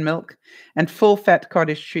and milk, and full fat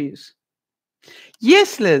cottage cheese.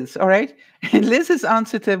 Yes, Liz. All right. And Liz's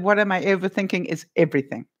answer to what am I overthinking is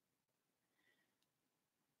everything.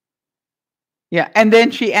 Yeah. And then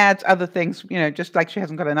she adds other things, just like she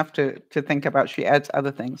hasn't got enough to think about, she adds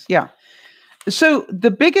other things. Yeah. So the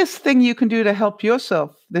biggest thing you can do to help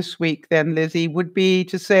yourself this week then, Lizzie, would be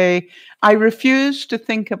to say, I refuse to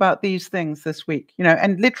think about these things this week,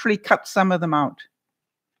 and literally cut some of them out.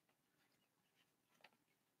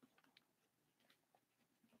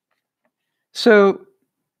 So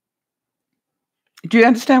do you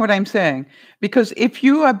understand what I'm saying? Because if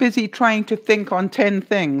you are busy trying to think on 10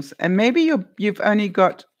 things, and maybe you've only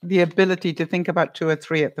got the ability to think about 2 or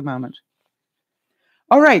 3 at the moment.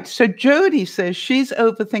 All right. So Jody says she's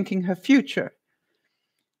overthinking her future,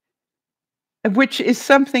 which is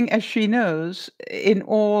something, as she knows, in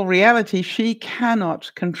all reality, she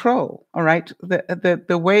cannot control. All right.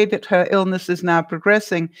 The way that her illness is now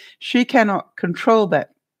progressing, she cannot control that.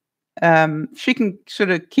 She can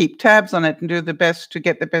sort of keep tabs on it and do the best to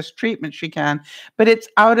get the best treatment she can, but it's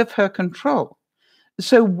out of her control.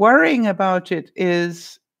 So worrying about it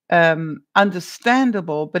is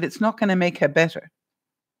understandable, but it's not going to make her better.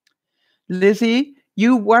 Lizzie,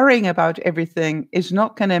 you worrying about everything is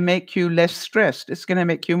not going to make you less stressed. It's going to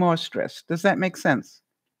make you more stressed. Does that make sense?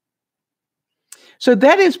 So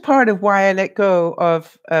that is part of why I let go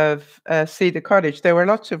of Cedar Cottage. There were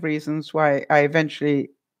lots of reasons why I eventually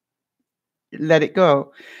let it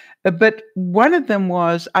go. But one of them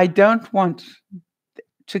was I don't want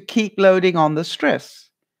to keep loading on the stress.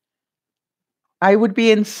 I would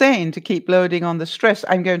be insane to keep loading on the stress.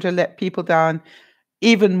 I'm going to let people down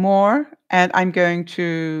even more, and I'm going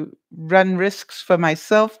to run risks for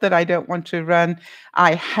myself that I don't want to run.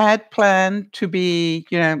 I had planned to be,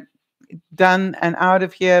 done and out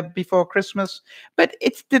of here before Christmas, but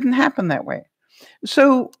it didn't happen that way.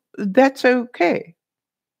 So that's okay.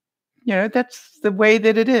 That's the way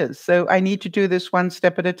that it is. So I need to do this one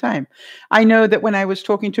step at a time. I know that when I was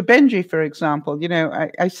talking to Benji, for example,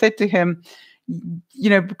 I said to him,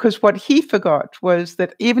 because what he forgot was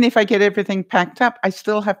that even if I get everything packed up, I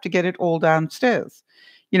still have to get it all downstairs.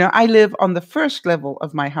 I live on the first level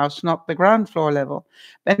of my house, not the ground floor level,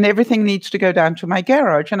 and everything needs to go down to my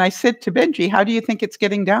garage. And I said to Benji, how do you think it's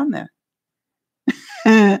getting down there?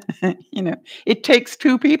 It takes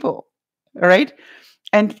two people, all right?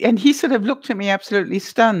 And he sort of looked at me absolutely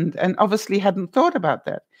stunned and obviously hadn't thought about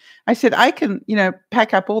that. I said, I can,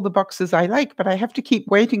 pack up all the boxes I like, but I have to keep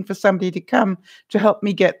waiting for somebody to come to help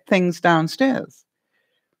me get things downstairs.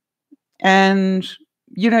 And,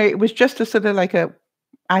 it was just a sort of like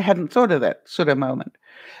I hadn't thought of that sort of moment.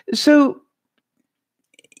 So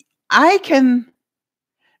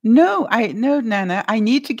no, Nana, I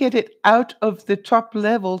need to get it out of the top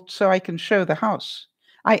level so I can show the house.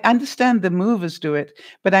 I understand the movers do it,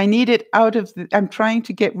 but I need it out of I'm trying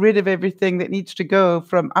to get rid of everything that needs to go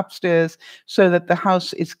from upstairs so that the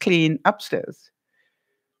house is clean upstairs.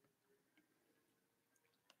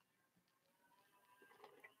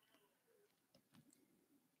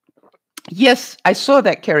 Yes, I saw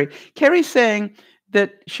that, Kerry. Kerry's saying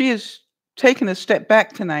that she has taken a step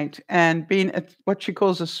back tonight and been what she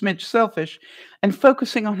calls a smidge selfish and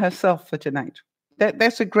focusing on herself for tonight.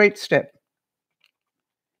 That's a great step.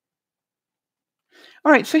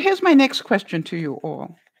 All right, so here's my next question to you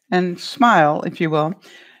all, and smile, if you will.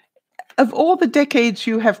 Of all the decades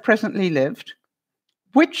you have presently lived,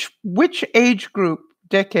 which age group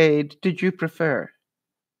decade did you prefer?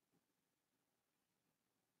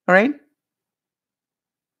 All right.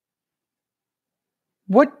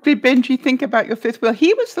 What did Benji think about your fifth wheel?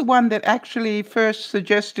 He was the one that actually first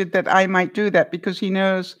suggested that I might do that because he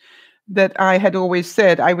knows that I had always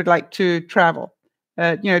said I would like to travel,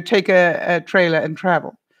 take a trailer and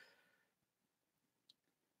travel.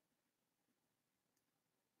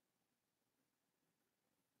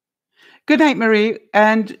 Good night, Marie.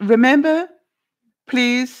 And remember,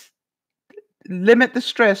 please limit the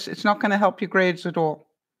stress. It's not going to help your grades at all.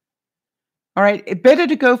 All right. Better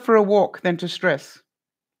to go for a walk than to stress.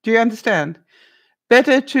 Do you understand?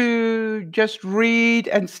 Better to just read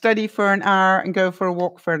and study for an hour and go for a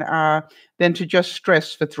walk for an hour than to just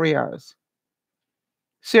stress for 3 hours.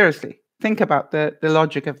 Seriously, think about the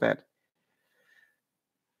logic of that.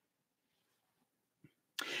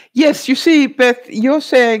 Yes, you see, Beth, you're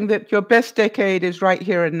saying that your best decade is right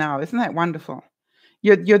here and now. Isn't that wonderful?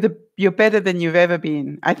 You're better than you've ever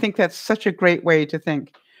been. I think that's such a great way to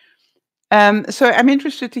think. So I'm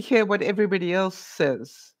interested to hear what everybody else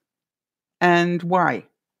says and why.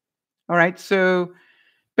 All right. So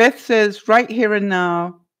Beth says right here and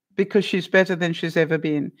now because she's better than she's ever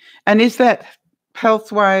been. And is that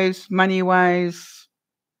health-wise, money-wise,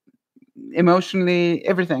 emotionally,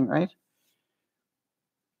 everything, right?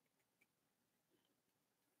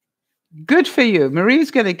 Good for you. Marie's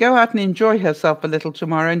going to go out and enjoy herself a little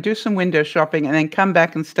tomorrow and do some window shopping and then come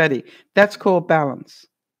back and study. That's called balance.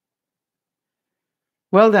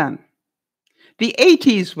 Well done. The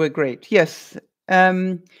 80s were great. Yes.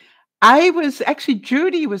 Judy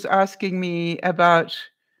was asking me about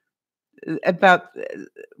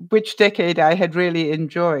which decade I had really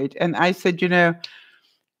enjoyed. And I said,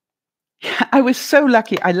 I was so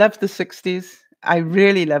lucky. I loved the 60s. I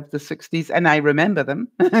really loved the 60s and I remember them.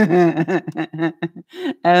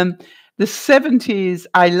 The 70s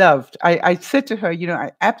I loved. I said to her,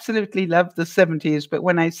 I absolutely loved the 70s, but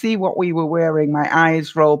when I see what we were wearing, my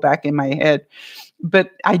eyes roll back in my head.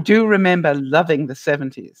 But I do remember loving the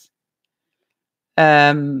 70s.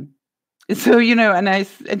 So,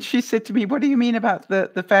 and she said to me, what do you mean about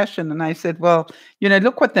the fashion? And I said, well,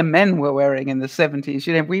 look what the men were wearing in the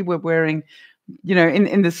 70s. We were wearing,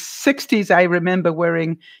 in the 60s, I remember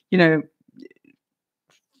wearing,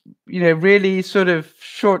 really sort of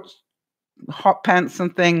short hot pants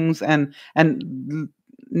and things, and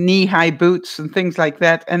knee-high boots and things like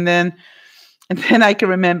that. And then I can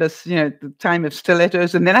remember, the time of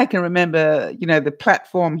stilettos, and then I can remember, the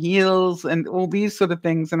platform heels and all these sort of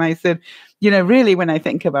things. And I said, really, when I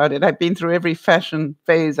think about it, I've been through every fashion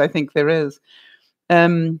phase I think there is.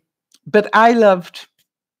 But I loved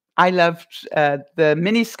the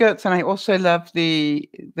mini skirts, and I also loved the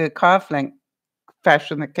calf length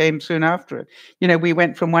fashion that came soon after it. We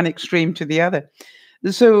went from one extreme to the other.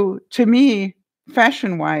 So to me,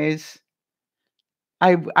 fashion-wise,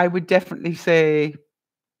 I would definitely say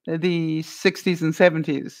the 60s and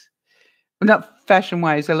 70s. Not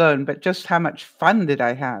fashion-wise alone, but just how much fun did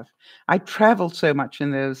I have? I traveled so much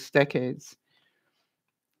in those decades.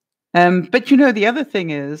 But the other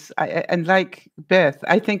thing is, and like Beth,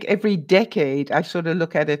 I think every decade I sort of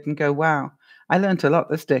look at it and go, "Wow, I learned a lot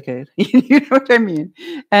this decade." You know what I mean?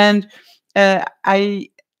 And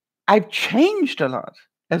I've changed a lot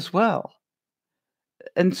as well.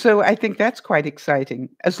 And so I think that's quite exciting,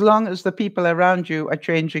 as long as the people around you are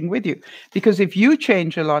changing with you. Because if you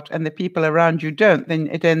change a lot and the people around you don't, then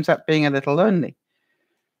it ends up being a little lonely.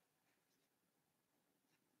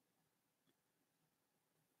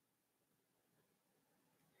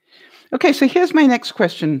 Okay, so here's my next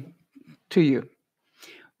question to you.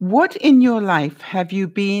 What in your life have you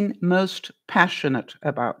been most passionate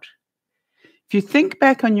about? If you think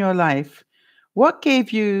back on your life, what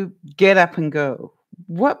gave you get up and go?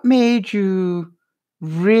 What made you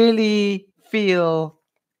really feel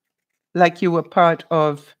like you were part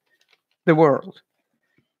of the world?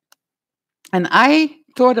 And I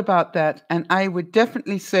thought about that, and I would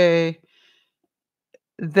definitely say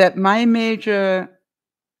that my major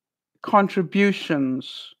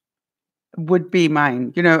contributions would be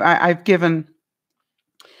mine. I've given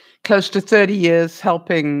close to 30 years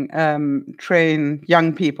helping train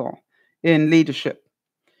young people in leadership.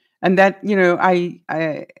 And that,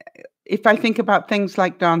 if I think about things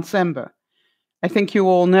like December, I think you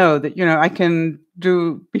all know that, I can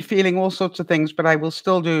be feeling all sorts of things, but I will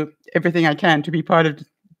still do everything I can to be part of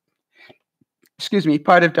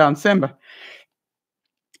December.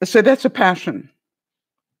 So that's a passion.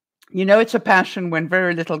 It's a passion when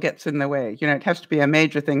very little gets in the way. It has to be a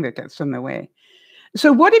major thing that gets in the way.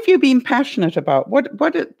 So what have you been passionate about? What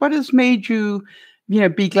has made you,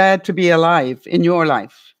 be glad to be alive in your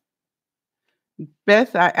life?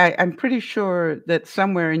 Beth, I'm pretty sure that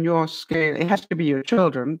somewhere in your scale, it has to be your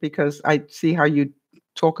children, because I see how you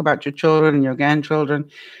talk about your children and your grandchildren.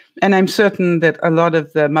 And I'm certain that a lot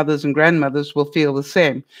of the mothers and grandmothers will feel the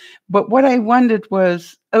same. But what I wondered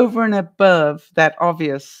was, over and above that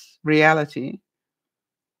obvious reality,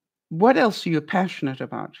 what else are you passionate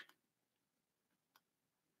about?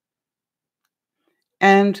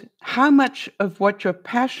 And how much of what you're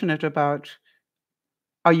passionate about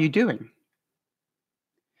are you doing?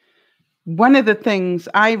 One of the things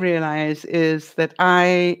I realize is that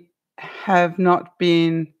I have not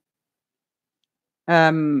been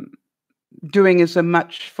doing as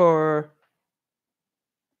much for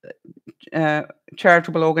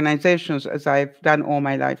charitable organizations as I've done all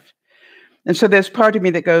my life. And so there's part of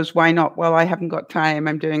me that goes, why not? Well, I haven't got time.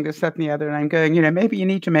 I'm doing this, that, and the other. And I'm going, maybe you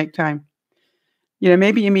need to make time.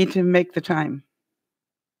 Maybe you need to make the time.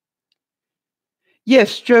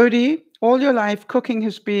 Yes, Jody, all your life, cooking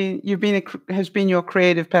has been your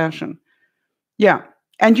creative passion. Yeah.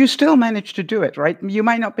 And you still manage to do it, right? You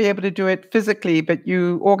might not be able to do it physically, but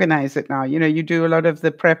you organize it now. You do a lot of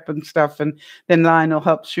the prep and stuff, and then Lionel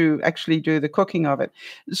helps you actually do the cooking of it.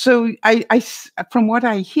 So from what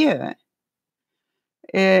I hear,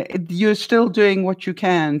 you're still doing what you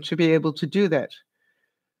can to be able to do that.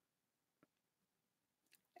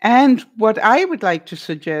 And what I would like to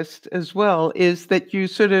suggest as well is that you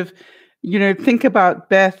sort of, think about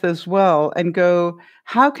Beth as well and go,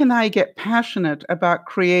 how can I get passionate about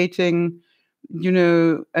creating,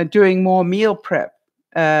 doing more meal prep,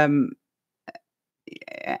 and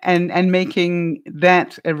making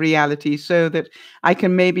that a reality, so that I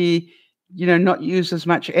can maybe, not use as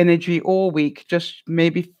much energy all week, just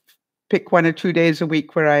maybe pick 1 or 2 days a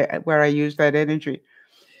week where I use that energy.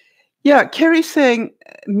 Yeah, Kerry's saying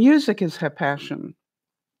music is her passion.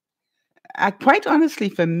 Quite honestly,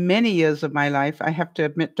 for many years of my life, I have to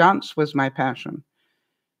admit, dance was my passion.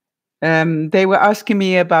 They were asking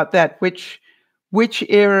me about that, which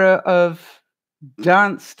era of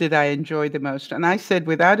dance did I enjoy the most? And I said,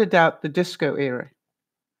 without a doubt, the disco era.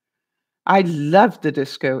 I loved the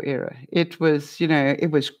disco era. It was,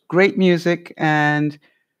 it was great music. And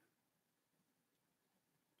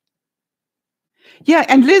yeah,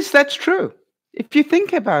 and Liz, that's true. If you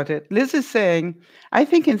think about it, Liz is saying, I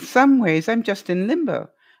think in some ways I'm just in limbo.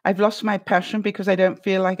 I've lost my passion because I don't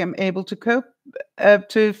feel like I'm able to cope,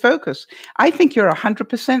 to focus. I think you're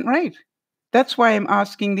 100% right. That's why I'm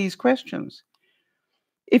asking these questions.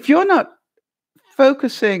 If you're not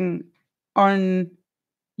focusing on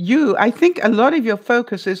you, I think a lot of your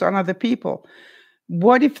focus is on other people.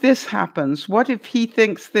 What if this happens? What if he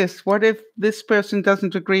thinks this? What if this person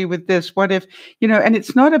doesn't agree with this? What if, and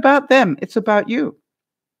it's not about them, it's about you.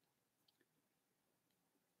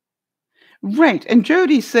 Right. And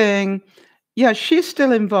Jodi's saying, yeah, she's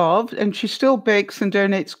still involved and she still bakes and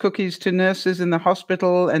donates cookies to nurses in the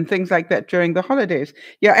hospital and things like that during the holidays.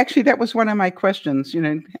 Yeah, actually, that was one of my questions.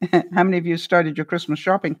 How many of you started your Christmas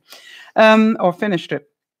shopping or finished it?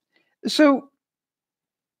 So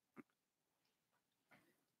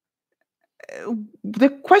the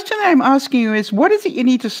question I'm asking you is, what is it you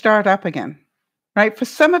need to start up again? Right? For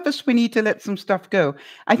some of us, we need to let some stuff go.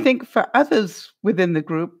 I think for others within the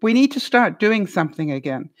group, we need to start doing something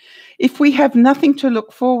again. If we have nothing to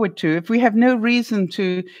look forward to, if we have no reason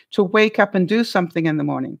to wake up and do something in the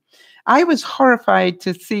morning. I was horrified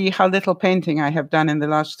to see how little painting I have done in the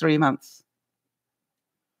last 3 months.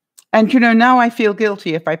 And, now I feel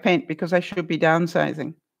guilty if I paint because I should be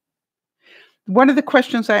downsizing. One of the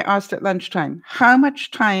questions I asked at lunchtime, how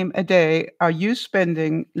much time a day are you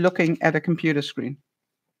spending looking at a computer screen?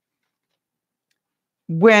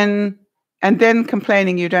 And then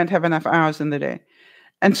complaining you don't have enough hours in the day.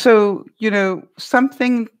 And so,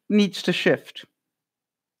 something needs to shift.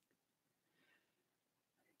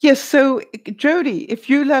 Yes. So Jodi, if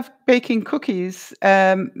you love baking cookies,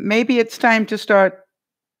 maybe it's time to start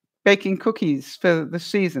baking cookies for the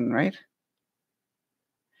season, right?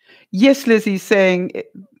 Yes, Lizzie's saying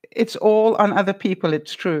it's all on other people.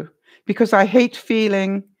 It's true. Because I hate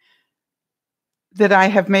feeling that I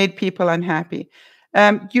have made people unhappy.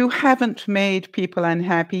 You haven't made people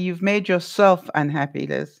unhappy. You've made yourself unhappy,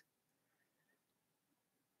 Liz.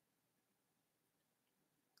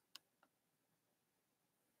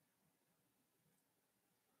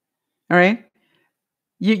 All right?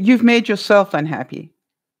 You've made yourself unhappy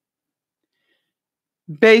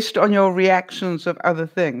based on your reactions of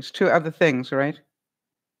to other things, right?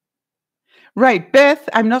 Right. Beth,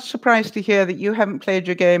 I'm not surprised to hear that you haven't played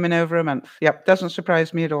your game in over a month. Yep, doesn't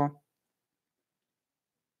surprise me at all.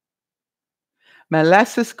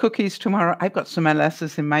 Molasses cookies tomorrow. I've got some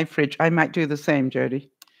molasses in my fridge. I might do the same, Jodi,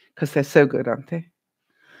 because they're so good, aren't they?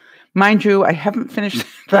 Mind you, I haven't finished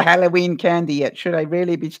the Halloween candy yet. Should I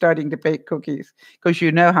really be starting to bake cookies? Because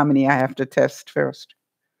you know how many I have to test first.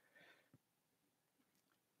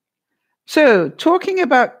 So, talking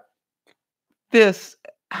about this,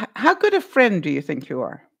 how good a friend do you think you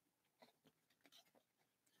are?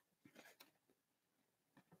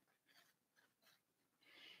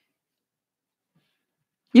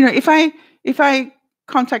 If I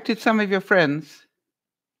contacted some of your friends,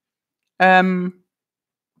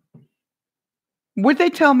 would they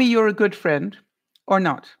tell me you're a good friend or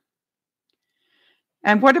not?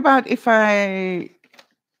 And what about if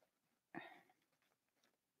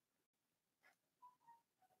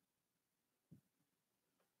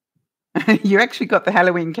you actually got the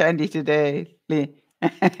Halloween candy today, Lee?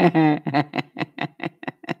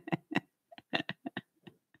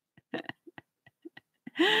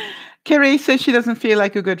 Kerry says she doesn't feel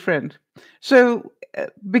like a good friend. So,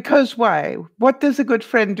 because why? What does a good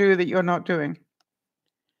friend do that you're not doing?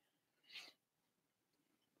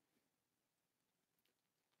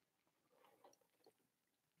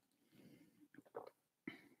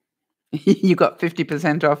 You got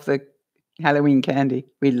 50% off the Halloween candy.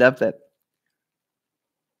 We love that.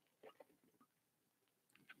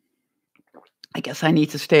 I guess I need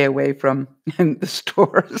to stay away from the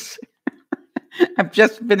stores. I'm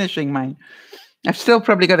just finishing mine. I've still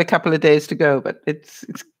probably got a couple of days to go, but it's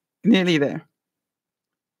nearly there.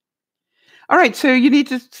 All right, so you need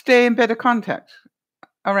to stay in better contact.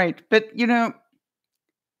 All right, but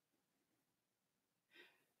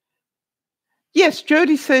yes,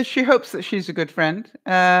 Jodi says she hopes that she's a good friend.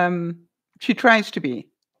 She tries to be.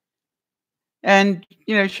 And,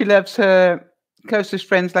 she loves her closest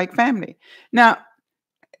friends like family. Now,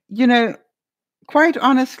 quite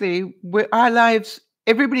honestly,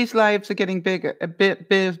 everybody's lives are getting bigger, a bit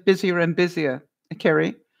busier and busier,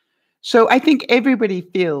 Kerry. So I think everybody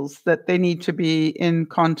feels that they need to be in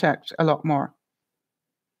contact a lot more.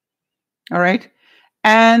 All right.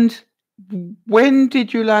 And when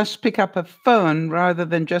did you last pick up a phone rather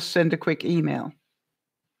than just send a quick email?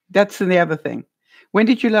 That's the other thing. When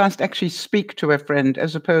did you last actually speak to a friend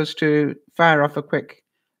as opposed to fire off a quick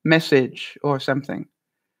message or something?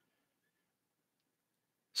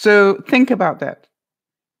 So think about that.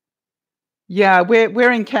 Yeah,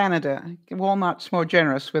 we're in Canada. Walmart's more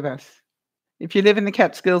generous with us. If you live in the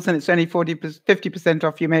Catskills and it's only 50%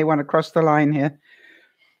 off, you may want to cross the line here.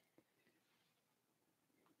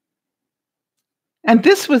 And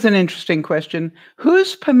this was an interesting question.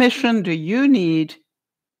 Whose permission do you need?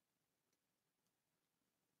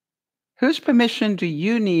 Whose permission do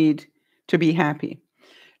you need to be happy?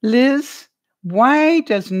 Liz, why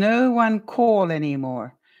does no one call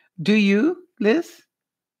anymore? Do you, Liz?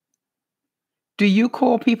 Do you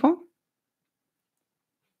call people?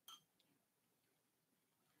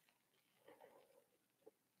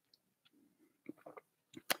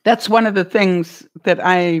 That's one of the things that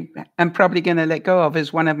I am probably going to let go of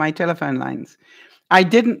is one of my telephone lines.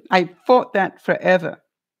 I fought that forever.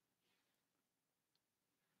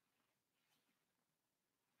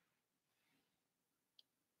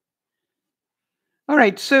 All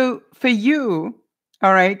right. So for you,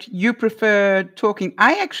 all right, you prefer talking.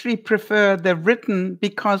 I actually prefer the written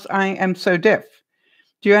because I am so deaf.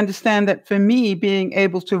 Do you understand that for me, being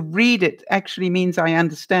able to read it actually means I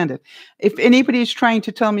understand it? If anybody is trying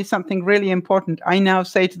to tell me something really important, I now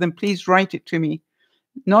say to them, please write it to me.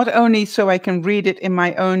 Not only so I can read it in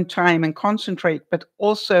my own time and concentrate, but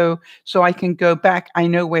also so I can go back. I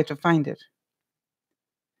know where to find it.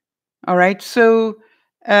 All right. So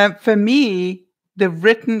for me, the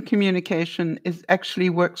written communication is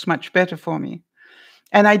actually works much better for me.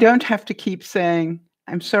 And I don't have to keep saying,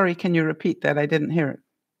 I'm sorry, can you repeat that? I didn't hear it.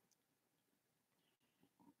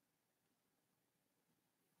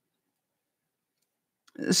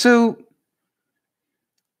 So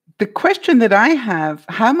the question that I have,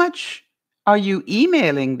 how much are you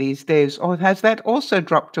emailing these days, or has that also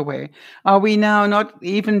dropped away? Are we now not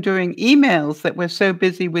even doing emails that we're so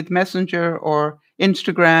busy with Messenger or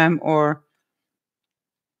Instagram or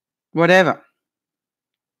whatever?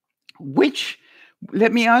 Which,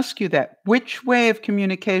 let me ask you that, which way of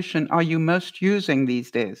communication are you most using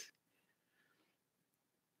these days?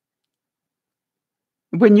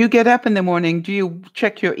 When you get up in the morning, do you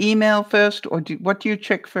check your email first, or what do you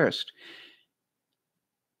check first?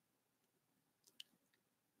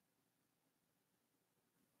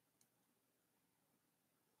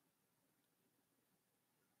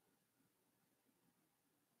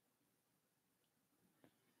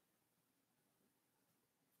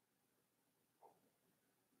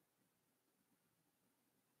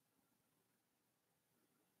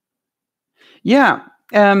 Yeah.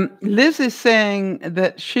 Liz is saying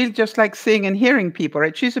that she just likes seeing and hearing people,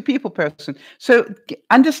 right? She's a people person. So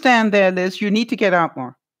understand there, Liz, you need to get out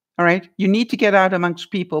more. All right. You need to get out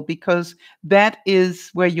amongst people because that is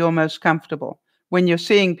where you're most comfortable when you're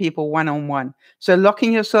seeing people one on one. So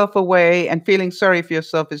locking yourself away and feeling sorry for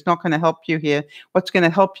yourself is not going to help you here. What's going to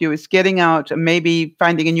help you is getting out and maybe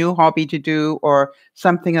finding a new hobby to do or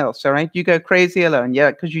something else. All right. You go crazy alone.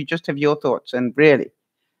 Yeah. Because you just have your thoughts. And really,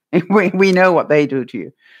 we know what they do to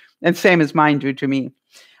you. And same as mine do to me.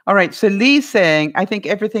 All right. So Lee's saying, I think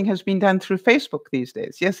everything has been done through Facebook these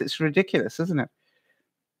days. Yes, it's ridiculous, isn't it?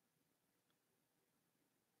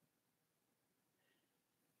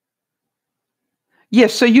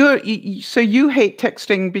 Yes. So so you hate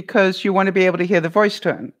texting because you want to be able to hear the voice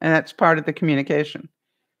tone, and that's part of the communication.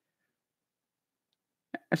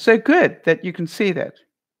 So good that you can see that.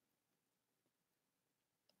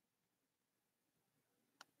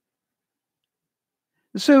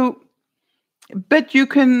 So, but you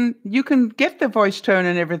can get the voice tone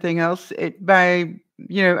and everything else by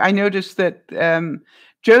I noticed that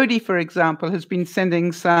Jody, for example, has been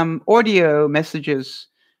sending some audio messages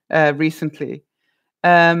recently,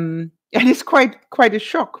 and it's quite a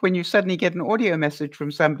shock when you suddenly get an audio message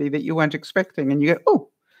from somebody that you weren't expecting, and you go, "Oh,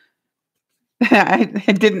 I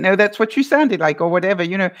didn't know that's what you sounded like," or whatever.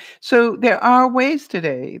 So there are ways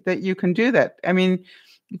today that you can do that. I mean,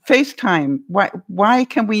 FaceTime. Why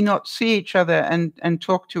can we not see each other and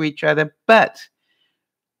talk to each other? But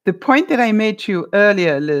the point that I made to you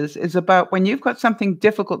earlier, Liz, is about when you've got something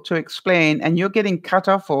difficult to explain and you're getting cut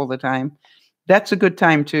off all the time, that's a good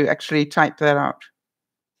time to actually type that out.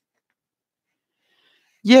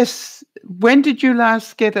 Yes. When did you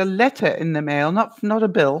last get a letter in the mail? Not a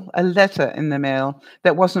bill, a letter in the mail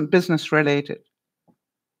that wasn't business related.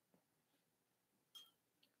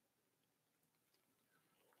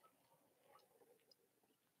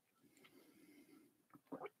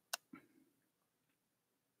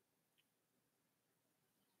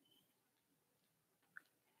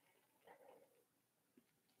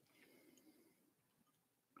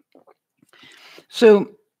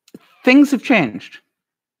 So things have changed.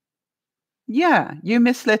 Yeah, you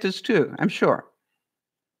miss letters too, I'm sure.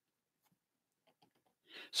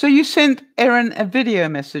 So you sent Erin a video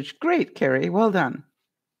message. Great, Kerry. Well done.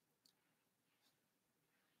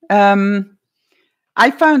 I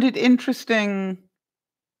found it interesting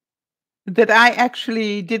that I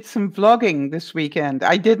actually did some vlogging this weekend.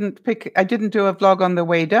 I didn't do a vlog on the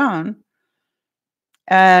way down,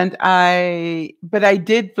 but I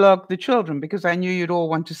did vlog the children because I knew you'd all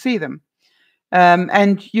want to see them. And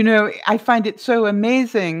I find it so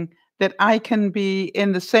amazing that I can be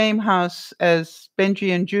in the same house as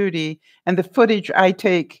Benji and Judy, and the footage I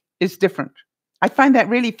take is different. I find that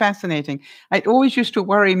really fascinating. It always used to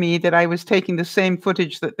worry me that I was taking the same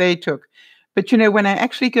footage that they took. But when I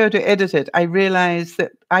actually go to edit it, I realize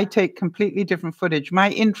that I take completely different footage. My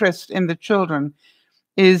interest in the children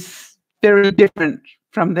is very different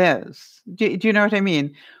from theirs. Do you know what I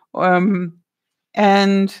mean?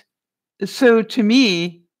 And so to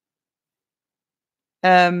me,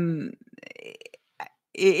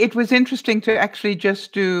 it was interesting to actually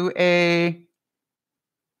just do a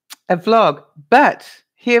vlog. But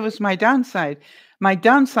here was my downside. My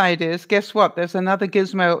downside is, guess what? There's another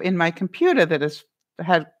gizmo in my computer that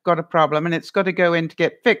had got a problem, and it's got to go in to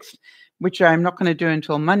get fixed, which I'm not going to do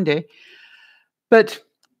until Monday. But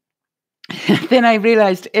then I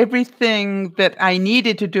realized everything that I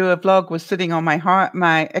needed to do a vlog was sitting on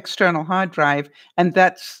my external hard drive, and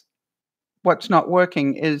that's what's not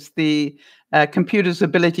working, is the computer's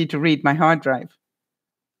ability to read my hard drive.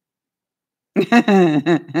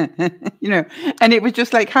 And it was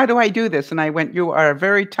just like, how do I do this? And I went, you are a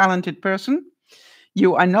very talented person.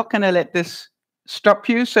 You are not going to let this stop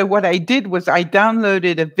you. So what I did was I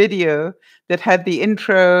downloaded a video that had the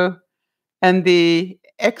intro and the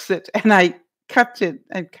exit, and I cut it.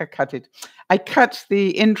 I cut the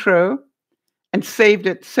intro and saved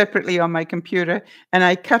it separately on my computer, and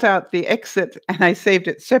I cut out the exit and I saved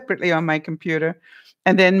it separately on my computer,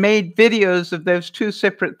 and then made videos of those two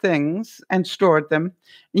separate things and stored them.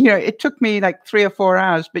 It took me like 3 or 4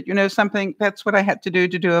 hours, but something, that's what I had to do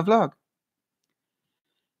a vlog.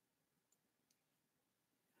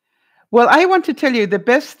 Well, I want to tell you the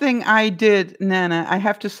best thing I did, Nana, I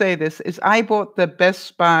have to say this, is I bought the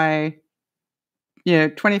Best Buy,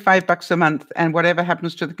 $25 a month, and whatever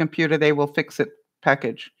happens to the computer, they will fix it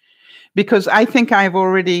package. Because I think I've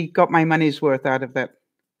already got my money's worth out of that.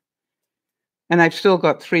 And I've still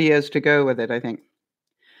got 3 years to go with it, I think.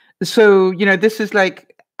 So, this is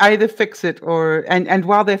like either fix it and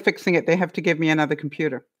while they're fixing it, they have to give me another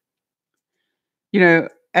computer.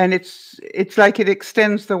 And it's like it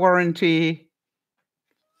extends the warranty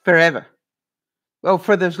forever. Well,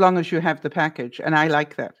 for as long as you have the package. And I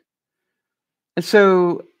like that.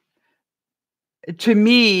 So to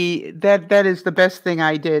me, that is the best thing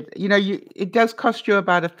I did. It does cost you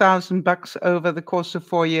about $1,000 over the course of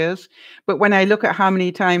 4 years. But when I look at how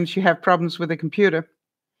many times you have problems with a computer,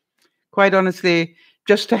 quite honestly,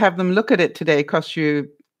 just to have them look at it today costs you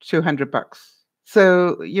 $200.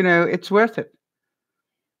 So, it's worth it.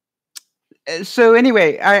 So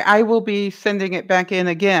anyway, I will be sending it back in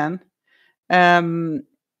again. And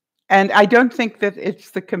I don't think that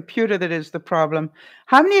it's the computer that is the problem.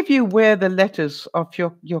 How many of you wear the letters off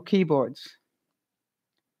your keyboards?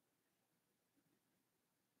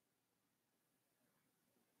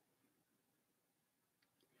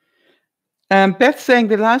 Beth's saying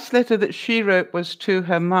the last letter that she wrote was to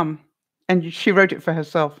her mum, and she wrote it for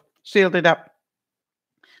herself, sealed it up,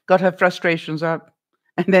 got her frustrations out,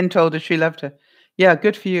 and then told her she loved her. Yeah,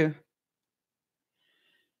 good for you.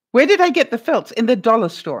 Where did I get the felts? In the dollar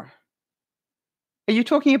store. Are you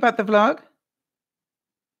talking about the vlog?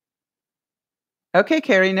 Okay,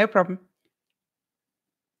 Carrie, no problem.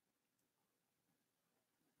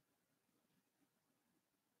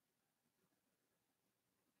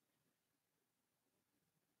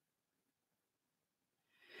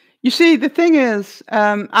 You see, the thing is,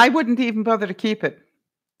 I wouldn't even bother to keep it.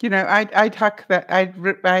 I'd huck that.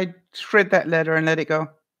 I'd shred that letter and let it go.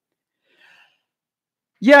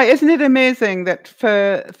 Yeah, isn't it amazing that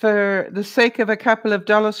for the sake of a couple of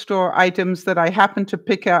dollar store items that I happened to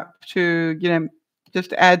pick up to,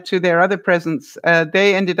 just add to their other presents,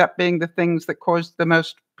 they ended up being the things that caused the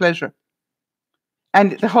most pleasure.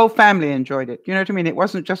 And the whole family enjoyed it. You know what I mean? It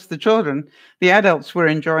wasn't just the children. The adults were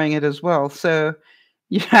enjoying it as well. So,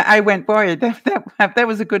 yeah, I went, boy, that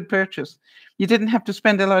was a good purchase. You didn't have to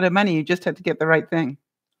spend a lot of money. You just had to get the right thing.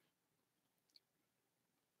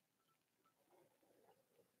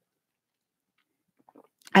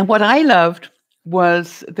 And what I loved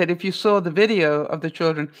was that if you saw the video of the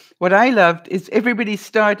children, what I loved is everybody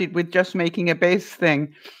started with just making a base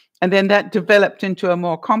thing. And then that developed into a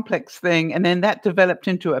more complex thing. And then that developed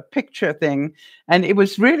into a picture thing. And it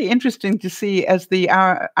was really interesting to see as the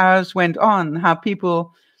hours went on, how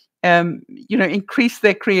people, increased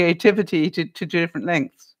their creativity to different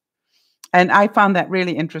lengths. And I found that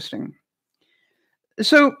really interesting.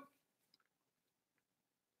 So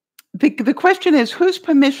the question is, whose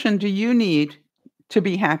permission do you need to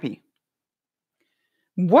be happy?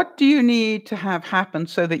 What do you need to have happen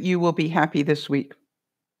so that you will be happy this week?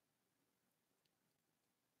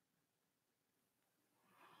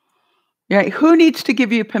 Yeah, who needs to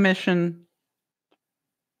give you permission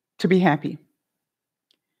to be happy?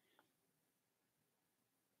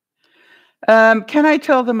 Can I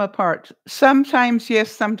tell them apart? Sometimes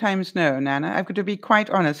yes, sometimes no, Nana. I've got to be quite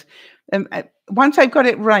honest. Once I've got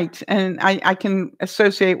it right and I can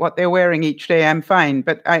associate what they're wearing each day, I'm fine.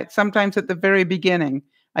 But sometimes at the very beginning,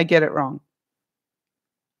 I get it wrong.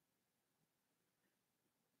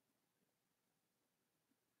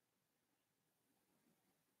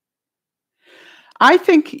 I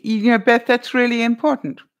think, Beth, that's really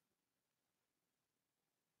important.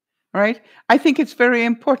 Right? I think it's very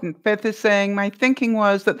important. Beth is saying, my thinking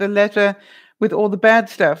was that the letter with all the bad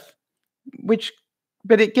stuff,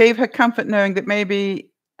 but it gave her comfort knowing that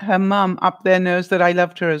maybe her mum up there knows that I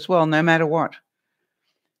loved her as well, no matter what.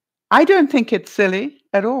 I don't think it's silly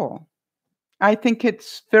at all. I think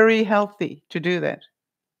it's very healthy to do that.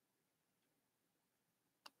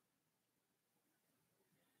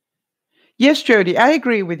 Yes, Jody, I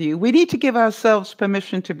agree with you. We need to give ourselves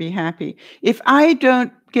permission to be happy. If I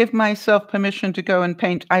don't give myself permission to go and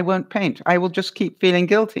paint, I won't paint. I will just keep feeling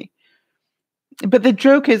guilty. But the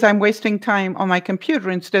joke is I'm wasting time on my computer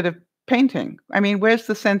instead of painting. I mean, where's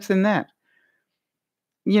the sense in that?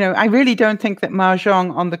 I really don't think that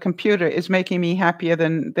mahjong on the computer is making me happier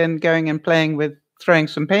than going and playing with throwing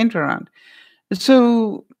some paint around.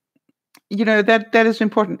 So that is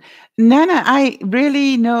important. Nana, I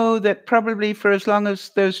really know that probably for as long as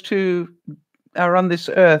those two are on this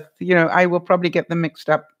earth, I will probably get them mixed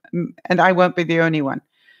up, and I won't be the only one.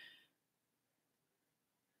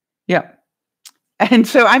 Yeah. And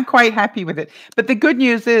so I'm quite happy with it. But the good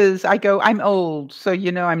news is I'm old, so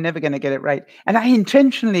I'm never going to get it right. And I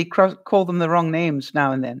intentionally call them the wrong names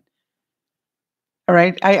now and then. All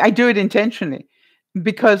right? I do it intentionally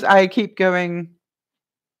because I keep going,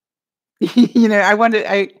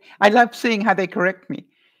 I love seeing how they correct me.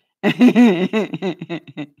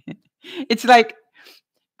 It's like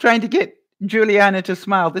trying to get Juliana to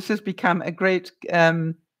smile. This has become a great,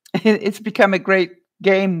 it's become a great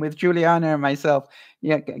game with Juliana and myself.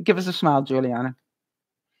 Yeah, give us a smile, Juliana.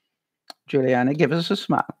 Juliana, give us a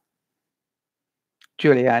smile.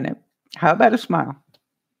 Juliana, how about a smile?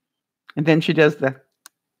 And then she does the,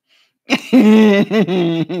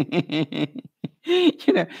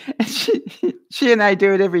 she and I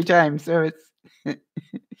do it every time. So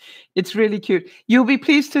it's really cute. You'll be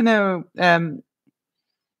pleased to know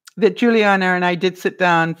that Juliana and I did sit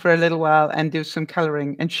down for a little while and do some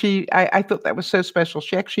coloring. And I thought that was so special.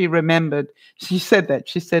 She actually remembered. She said that.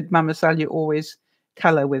 She said, Mama Sal, you always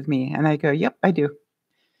color with me. And I go, yep, I do.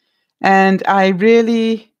 And I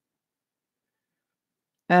really,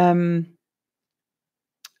 I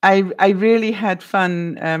really had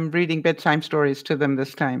fun reading bedtime stories to them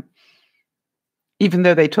this time. Even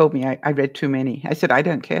though they told me I read too many. I said, I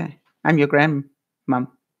don't care. I'm your grandmom.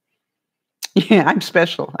 Yeah, I'm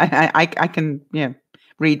special. I can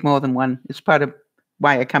read more than one. It's part of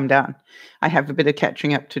why I come down. I have a bit of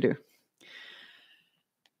catching up to do.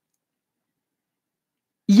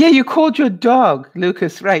 Yeah, you called your dog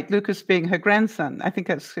Lucas, right? Lucas being her grandson. I think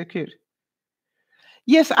that's so cute.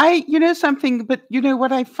 Yes, something, but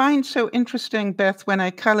what I find so interesting, Beth, when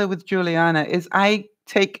I color with Juliana is I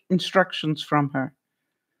take instructions from her.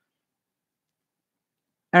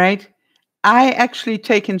 All right? I actually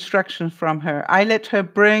take instructions from her. I let her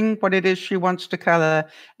bring what it is she wants to color,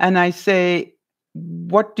 and I say,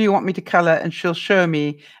 what do you want me to color? And she'll show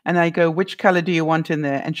me, and I go, which color do you want in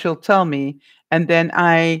there? And she'll tell me, and then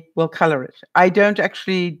I will color it. I don't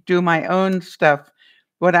actually do my own stuff.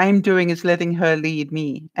 What I'm doing is letting her lead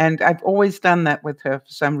me, and I've always done that with her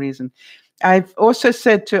for some reason. I've also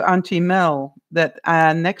said to Auntie Mel that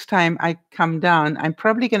next time I come down, I'm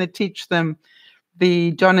probably going to teach them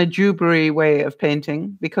the Donna Dewberry way of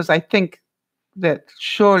painting, because I think that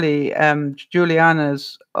surely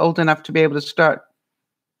Juliana's old enough to be able to start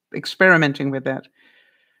experimenting with that.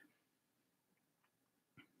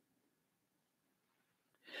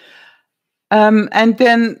 And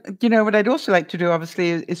then, what I'd also like to do,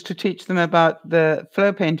 obviously, is to teach them about the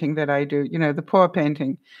flow painting that I do, the pour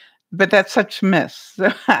painting. but that's such a mess.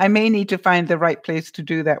 So I may need to find the right place to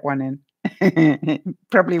do that one in.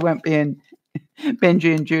 Probably won't be in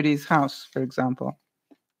Benji and Judy's house, for example.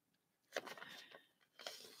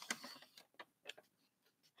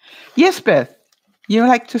 Yes, Beth, you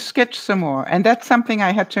like to sketch some more, and that's something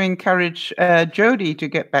I had to encourage Jody to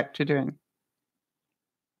get back to doing.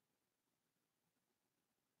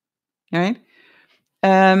 Right?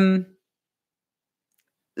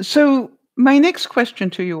 So my next question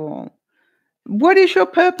to you all: what is your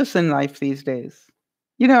purpose in life these days?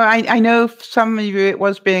 I know for some of you it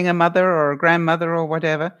was being a mother or a grandmother or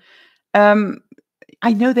whatever. Um,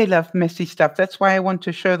 I know they love messy stuff. That's why I want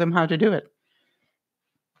to show them how to do it.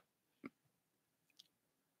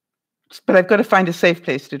 But I've got to find a safe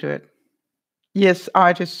place to do it. Yes,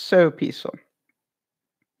 art is so peaceful.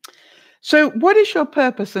 So, what is your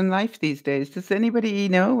purpose in life these days? Does anybody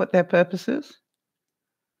know what their purpose is?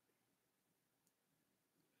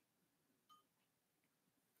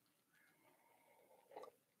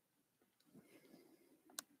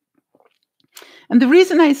 And the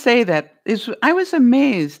reason I say that is I was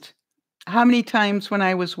amazed how many times when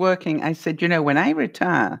I was working, I said, when I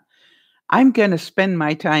retire, I'm going to spend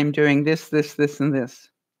my time doing this, this, this, and this.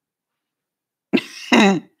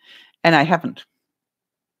 And I haven't.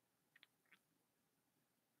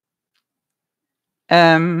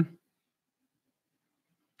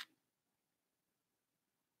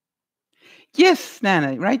 Yes,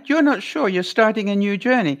 Nana, right? You're not sure. You're starting a new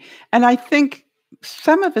journey. And I think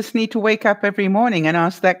some of us need to wake up every morning and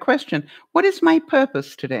ask that question. What is my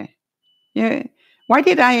purpose today? Yeah. Why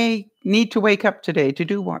did I need to wake up today? To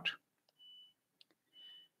do what?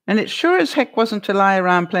 And it sure as heck wasn't to lie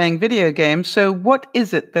around playing video games. So what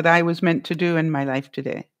is it that I was meant to do in my life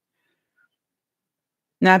today?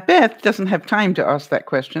 Now, Beth doesn't have time to ask that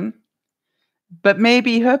question, but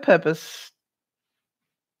maybe her purpose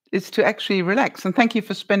is to actually relax. And thank you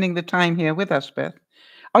for spending the time here with us, Beth.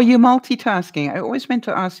 Are you multitasking? I always meant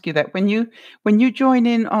to ask you that. When you join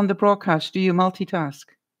in on the broadcast, do you multitask?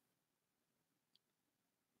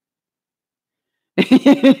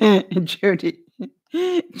 Jody.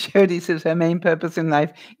 Jody says her main purpose in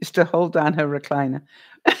life is to hold down her recliner.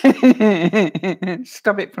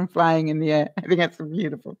 Stop it from flying in the air. I think that's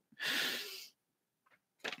beautiful.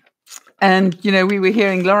 And, we were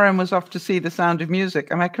hearing Lauren was off to see The Sound of Music.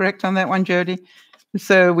 Am I correct on that one, Jody?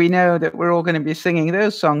 So we know that we're all going to be singing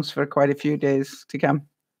those songs for quite a few days to come.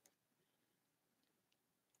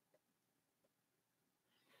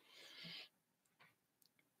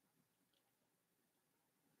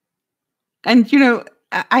 And,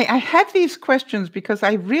 I have these questions because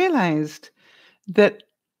I realized that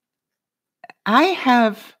I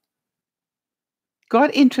have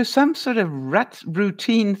got into some sort of rut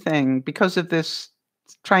routine thing because of this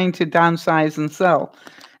trying to downsize and sell.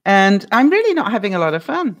 And I'm really not having a lot of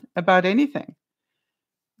fun about anything.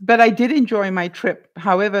 But I did enjoy my trip,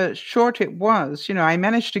 however short it was. I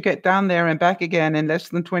managed to get down there and back again in less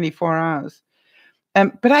than 24 hours.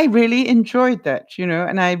 But I really enjoyed that,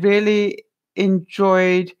 and I really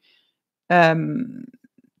enjoyed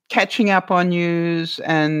catching up on news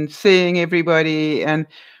and seeing everybody and,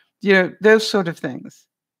 those sort of things.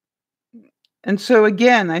 And so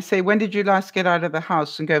again, I say, when did you last get out of the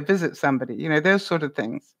house and go visit somebody? Those sort of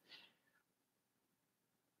things.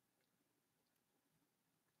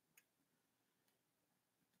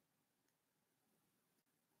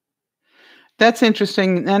 That's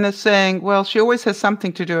interesting. Anna's saying, well, she always has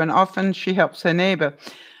something to do and often she helps her neighbor.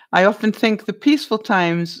 I often think the peaceful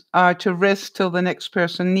times are to rest till the next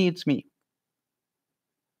person needs me.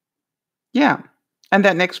 Yeah. And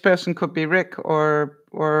that next person could be Rick or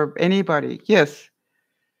anybody. Yes.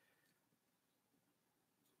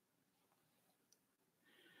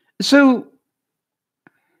 So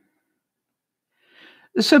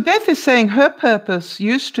Beth is saying her purpose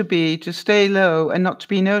used to be to stay low and not to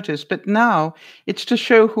be noticed, but now it's to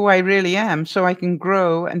show who I really am so I can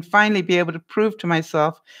grow and finally be able to prove to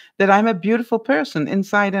myself that I'm a beautiful person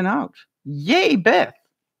inside and out. Yay, Beth.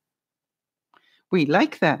 We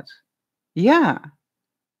like that. Yeah.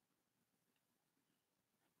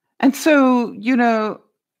 And so, you look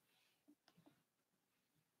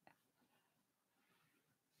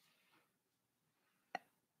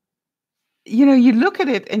at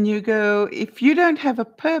it and you go, if you don't have a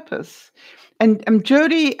purpose, and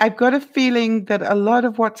Jody, I've got a feeling that a lot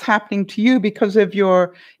of what's happening to you because of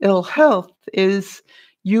your ill health is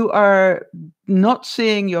you are not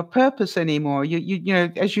seeing your purpose anymore.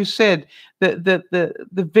 As you said,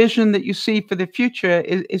 the vision that you see for the future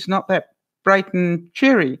is not that bright and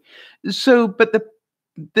cheery. So, but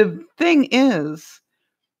the thing is,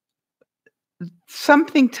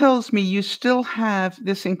 something tells me you still have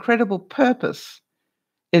this incredible purpose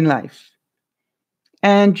in life,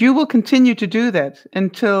 and you will continue to do that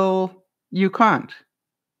until you can't.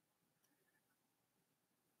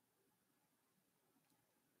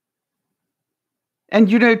 And,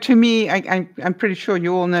 to me, I'm pretty sure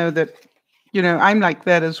you all know that, I'm like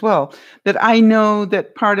that as well, that I know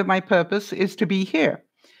that part of my purpose is to be here.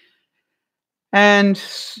 And,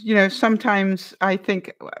 sometimes I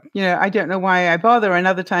think, I don't know why I bother, and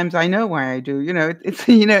other times I know why I do. It's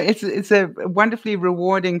it's a wonderfully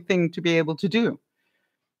rewarding thing to be able to do.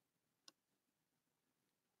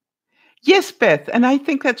 Yes, Beth, and I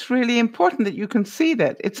think that's really important that you can see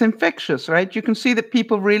that. It's infectious, right? You can see that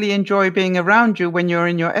people really enjoy being around you when you're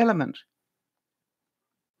in your element.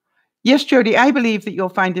 Yes, Jody, I believe that you'll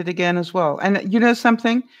find it again as well. And you know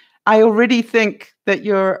something? I already think that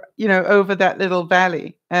you're, over that little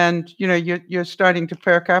valley, and you're starting to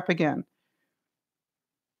perk up again.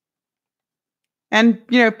 And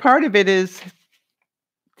part of it is,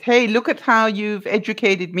 hey, look at how you've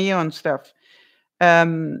educated me on stuff.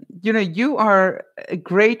 You are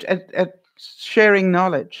great at sharing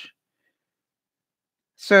knowledge.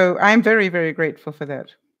 So I'm very, very grateful for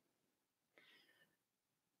that.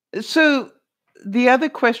 So the other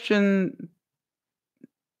question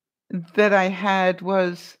that I had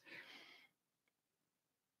was,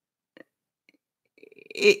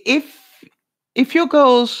 if your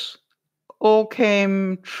goals all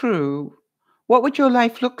came true, what would your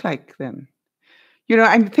life look like then?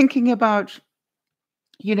 I'm thinking about,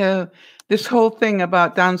 this whole thing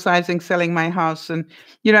about downsizing, selling my house. And,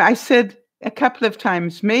 I said a couple of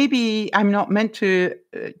times, maybe I'm not meant to,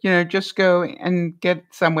 just go and get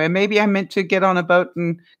somewhere. Maybe I'm meant to get on a boat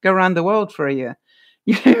and go around the world for a year.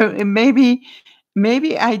 And maybe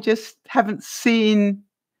I just haven't seen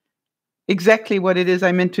exactly what it is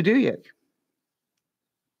I meant to do yet.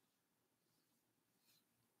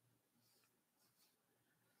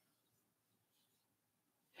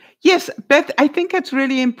 Yes, Beth, I think it's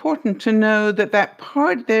really important to know that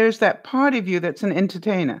there's that part of you that's an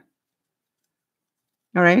entertainer.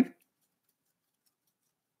 All right.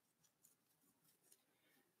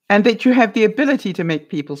 And that you have the ability to make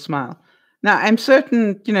people smile. Now, I'm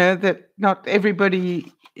certain, that not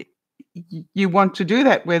everybody you want to do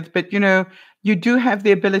that with, but, you do have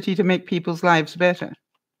the ability to make people's lives better.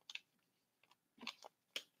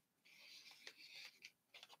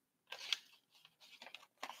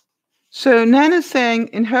 So Nana's saying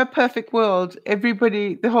in her perfect world,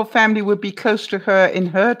 everybody, the whole family would be close to her in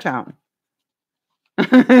her town.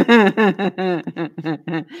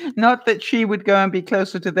 Not that she would go and be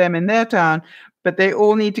closer to them in their town, but they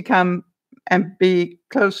all need to come and be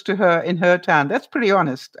close to her in her town. That's pretty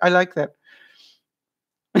honest. I like that.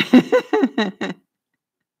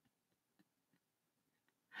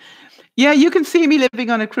 Yeah, you can see me living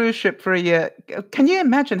on a cruise ship for a year. Can you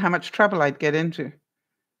imagine how much trouble I'd get into?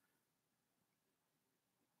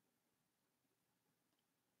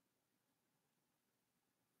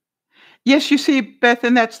 Yes, you see, Beth,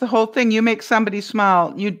 and that's the whole thing. You make somebody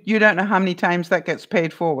smile. You don't know how many times that gets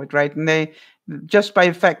paid forward, right? And they, just by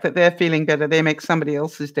the fact that they're feeling better, they make somebody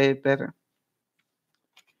else's day better.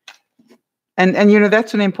 And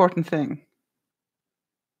that's an important thing.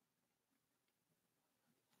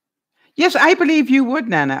 Yes, I believe you would,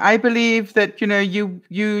 Nana. I believe that,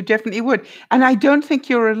 you definitely would. And I don't think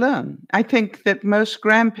you're alone. I think that most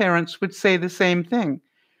grandparents would say the same thing.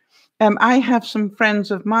 I have some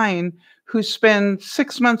friends of mine who spend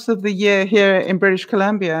 6 months of the year here in British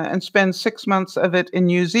Columbia and spend 6 months of it in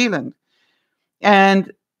New Zealand.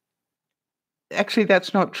 And actually,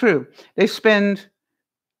 that's not true. They spend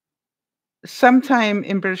some time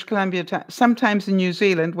in British Columbia, sometimes in New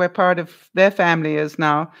Zealand, where part of their family is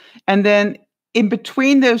now. And then in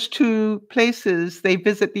between those two places, they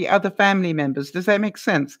visit the other family members. Does that make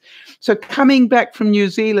sense? So coming back from New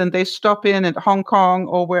Zealand, they stop in at Hong Kong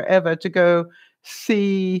or wherever to go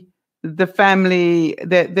see the family,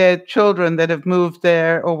 their children that have moved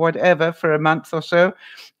there or whatever for a month or so.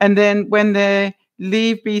 And then when they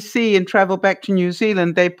leave BC and travel back to New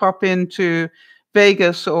Zealand, they pop into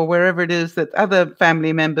Vegas or wherever it is that other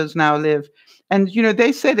family members now live. And,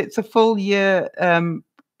 they said it's a full year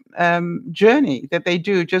journey that they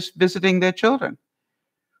do just visiting their children.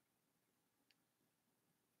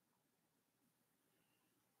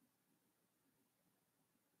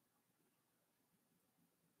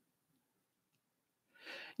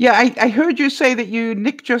 Yeah, I heard you say that you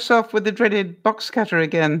nicked yourself with the dreaded box cutter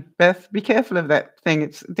again, Beth. Be careful of that thing.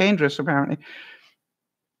 It's dangerous, apparently.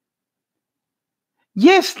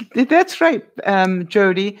 Yes, that's right,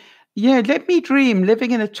 Jody. Yeah, let me dream,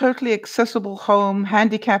 living in a totally accessible home,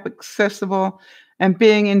 handicap accessible, and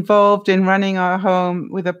being involved in running our home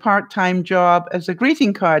with a part-time job as a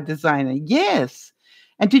greeting card designer. Yes.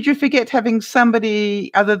 And did you forget having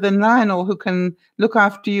somebody other than Lionel who can look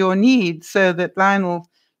after your needs so that Lionel,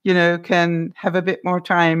 can have a bit more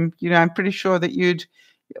time? I'm pretty sure that you'd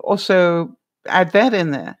also add that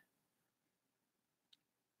in there.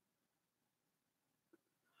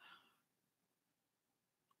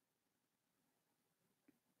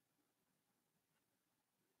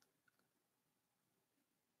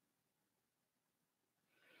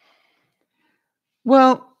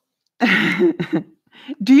 Well,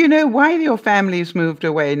 do you know why your family's moved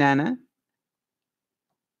away, Nana?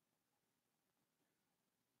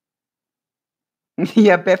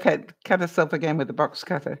 Yeah, Beth had cut herself again with a box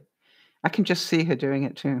cutter. I can just see her doing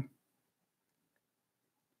it too.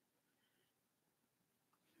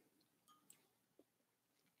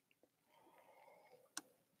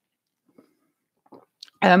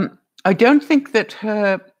 I don't think that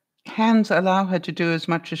her hands allow her to do as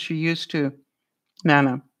much as she used to,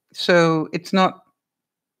 Nana. So it's not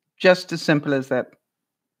just as simple as that.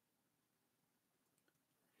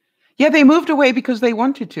 Yeah, they moved away because they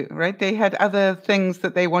wanted to, right? They had other things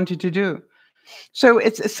that they wanted to do. So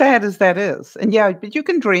it's as sad as that is. And yeah, but you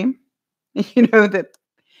can dream, that.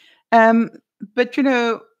 Um, but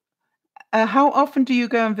how often do you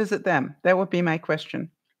go and visit them? That would be my question.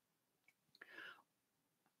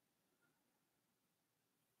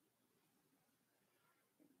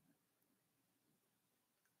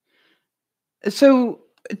 So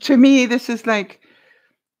to me, this is like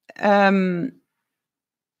um,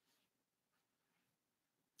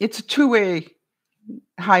 it's a two-way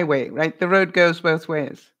highway, right? The road goes both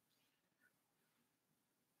ways.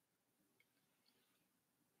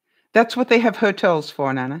 That's what they have hotels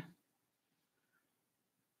for, Nana.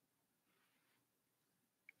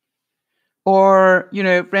 Or,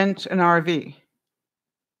 rent an RV.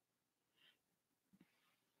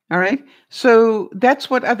 All right. So that's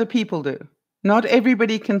what other people do. Not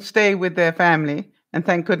everybody can stay with their family, and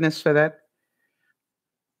thank goodness for that.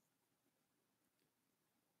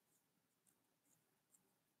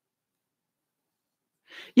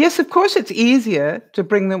 Yes, of course, it's easier to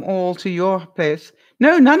bring them all to your place.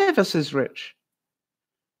 No, none of us is rich.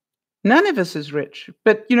 None of us is rich.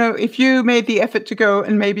 But, if you made the effort to go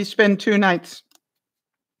and maybe spend 2 nights,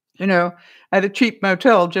 you know, at a cheap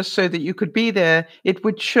motel just so that you could be there, it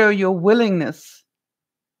would show your willingness.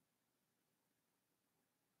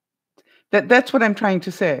 That's what I'm trying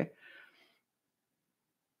to say.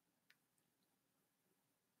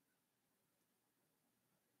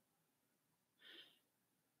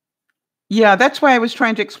 Yeah, that's why I was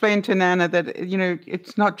trying to explain to Nana that,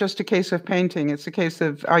 it's not just a case of painting, it's a case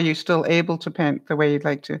of, are you still able to paint the way you'd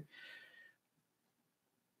like to?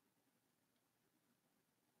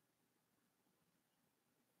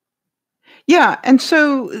 Yeah, and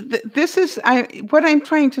so this is what I'm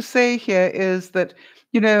trying to say here is that,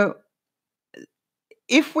 you know,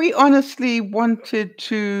 if we honestly wanted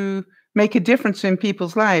to make a difference in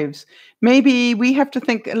people's lives, maybe we have to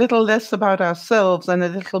think a little less about ourselves and a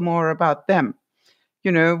little more about them.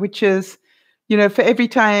 Which is, for every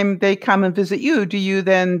time they come and visit you, do you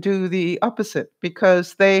then do the opposite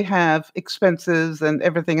because they have expenses and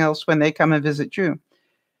everything else when they come and visit you?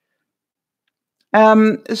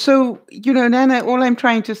 So, Nana, all I'm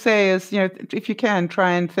trying to say is, if you can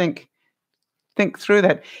try and think through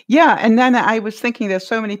that. Yeah, and Nana, I was thinking there's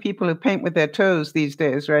so many people who paint with their toes these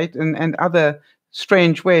days, right? And other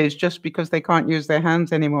strange ways just because they can't use their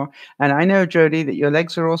hands anymore. And I know, Jody, that your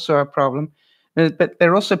legs are also a problem. But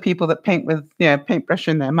there are also people that paint with paintbrush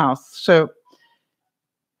in their mouth. So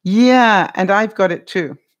yeah, and I've got it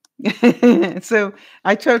too. So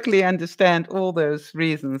I totally understand all those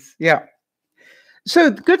reasons. Yeah. So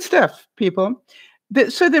good stuff, people.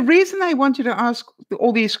 So the reason I wanted to ask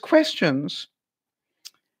all these questions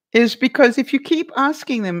is because if you keep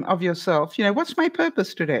asking them of yourself, what's my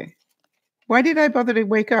purpose today? Why did I bother to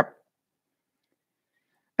wake up?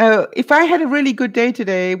 If I had a really good day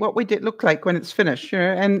today, what would it look like when it's finished?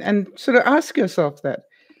 And sort of ask yourself that.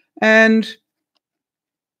 And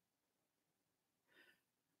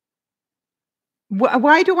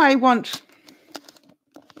why do I want,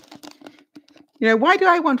 why do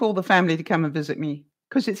I want all the family to come and visit me?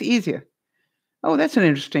 Because it's easier. Oh, that's an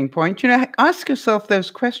interesting point. Ask yourself those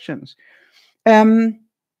questions. Um,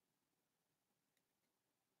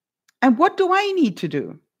 and what do I need to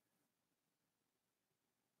do?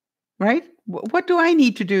 Right? What do I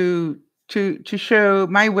need to do to show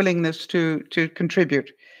my willingness to contribute?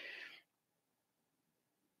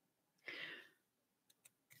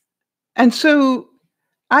 And so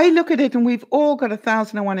I look at it, and we've all got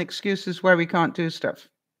 1,001 excuses why we can't do stuff.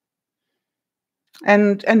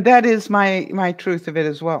 And that is my truth of it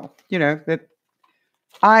as well. That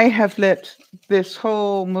I have let this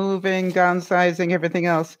whole moving, downsizing, everything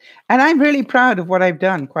else, and I'm really proud of what I've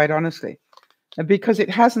done, quite honestly, because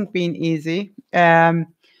it hasn't been easy. I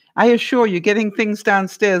assure you, getting things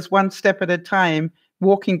downstairs one step at a time,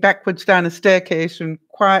 walking backwards down a staircase and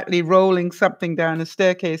quietly rolling something down a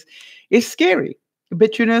staircase is scary.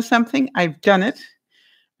 But you know something? I've done it,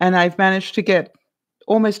 and I've managed to get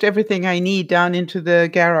almost everything I need down into the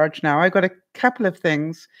garage now. I've got a couple of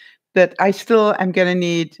things that I still am going to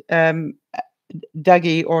need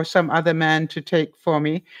Dougie or some other man to take for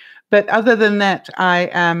me. But other than that, I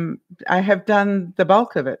have done the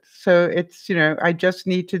bulk of it. So it's, I just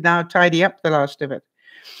need to now tidy up the last of it.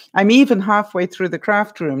 I'm even halfway through the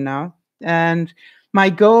craft room now. And my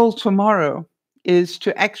goal tomorrow is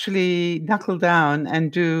to actually knuckle down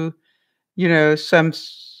and do, some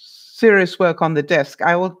serious work on the desk.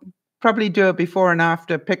 I will probably do a before and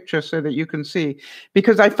after picture so that you can see,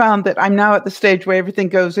 because I found that I'm now at the stage where everything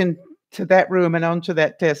goes into that room and onto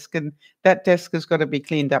that desk, and that desk has got to be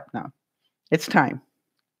cleaned up now. It's time.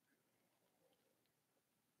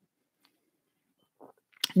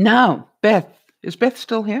 Now, Beth. Is Beth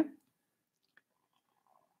still here?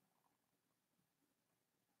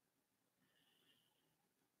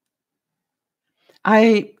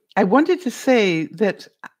 I wanted to say that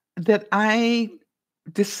I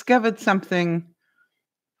discovered something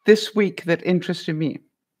this week that interested me.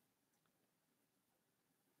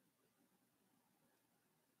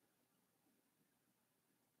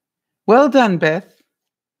 Well done, Beth.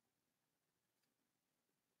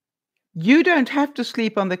 You don't have to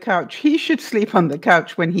sleep on the couch. He should sleep on the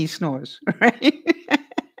couch when he snores, right?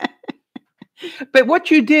 But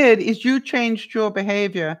what you did is you changed your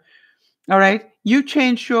behavior. All right. You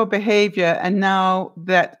changed your behavior, and now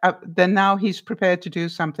then now he's prepared to do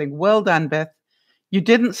something. Well done, Beth. You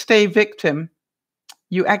didn't stay victim.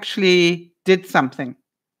 You actually did something.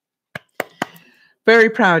 Very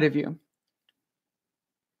proud of you.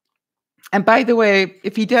 And by the way,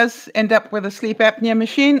 if he does end up with a sleep apnea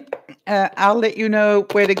machine, I'll let you know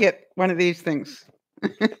where to get one of these things.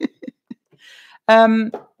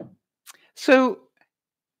 So,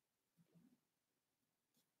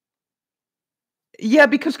 yeah,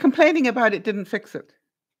 because complaining about it didn't fix it.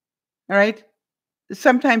 All right.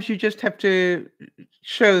 Sometimes you just have to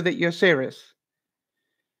show that you're serious.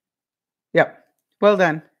 Yeah. Well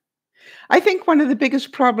done. I think one of the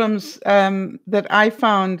biggest problems that I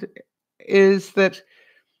found is that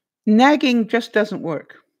nagging just doesn't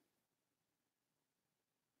work.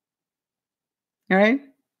 All right.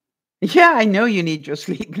 Yeah, I know you need your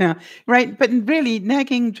sleep now, right? But really,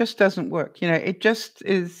 nagging just doesn't work. It just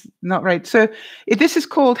is not right. So this is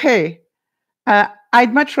called, hey,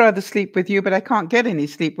 I'd much rather sleep with you, but I can't get any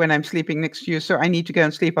sleep when I'm sleeping next to you. So I need to go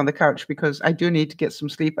and sleep on the couch because I do need to get some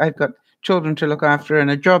sleep. I've got children to look after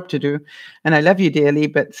and a job to do. And I love you dearly,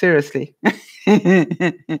 but seriously,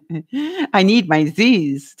 I need my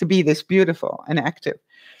Z's to be this beautiful and active.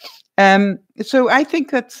 So I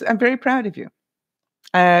think I'm very proud of you.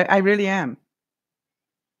 I really am.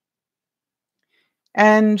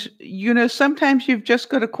 And, sometimes you've just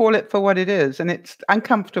got to call it for what it is. And it's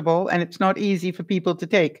uncomfortable and it's not easy for people to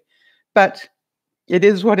take. But it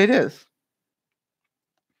is what it is.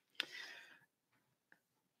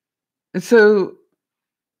 So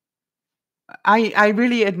I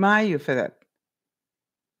really admire you for that.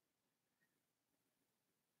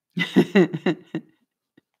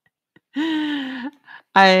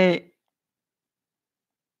 I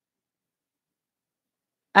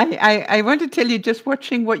I want to tell you, just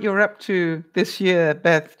watching what you're up to this year,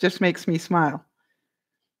 Beth, just makes me smile.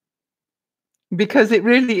 Because it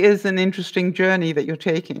really is an interesting journey that you're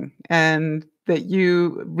taking, and that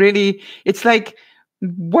it's like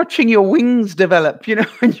watching your wings develop,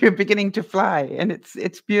 when you're beginning to fly, and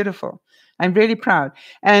it's beautiful. I'm really proud.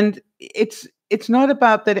 And it's not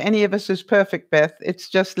about that any of us is perfect, Beth. It's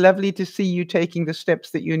just lovely to see you taking the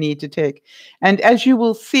steps that you need to take. And as you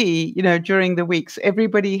will see, during the weeks,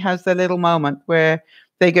 everybody has their little moment where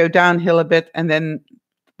they go downhill a bit, and then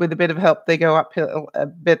with a bit of help, they go uphill a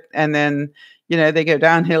bit, and then they go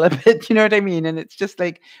downhill a bit. You know what I mean? And it's just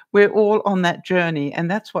like we're all on that journey, and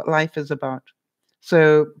that's what life is about.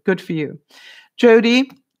 So good for you. Jody,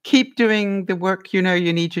 keep doing the work you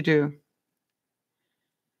need to do.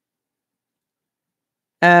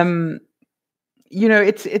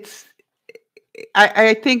 It's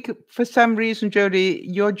I think for some reason, Jody,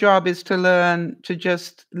 your job is to learn to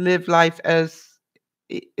just live life as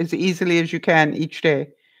easily as you can each day.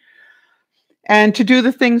 and to do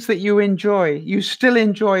the things that you enjoy, you still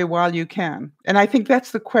enjoy while you can. And I think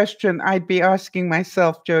that's the question I'd be asking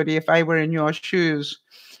myself, Jody, if I were in your shoes,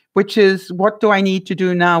 which is, what do I need to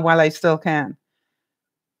do now while I still can?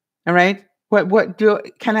 All right.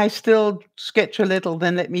 Can I still sketch a little?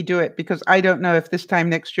 Then let me do it, because I don't know if this time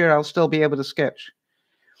next year I'll still be able to sketch.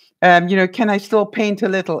 Can I still paint a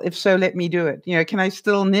little? If so, let me do it. Can I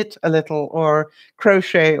still knit a little or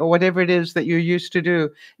crochet or whatever it is that you used to do?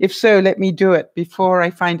 If so, let me do it before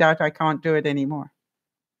I find out I can't do it anymore.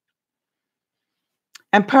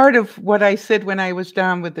 And part of what I said when I was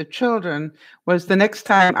down with the children was, the next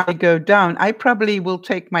time I go down, I probably will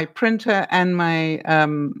take my printer and my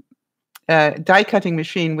die cutting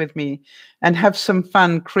machine with me and have some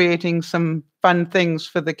fun creating some fun things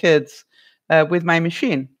for the kids with my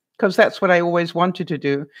machine, because that's what I always wanted to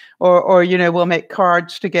do. Or we'll make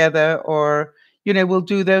cards together, or we'll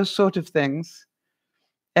do those sort of things,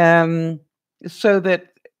 so that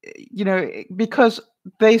because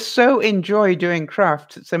they so enjoy doing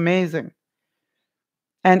crafts. It's amazing.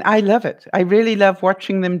 And I love it. I really love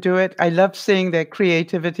watching them do it. I love seeing their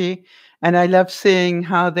creativity, and I love seeing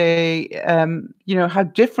how they, how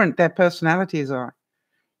different their personalities are.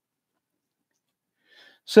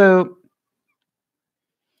 So,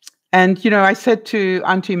 and, I said to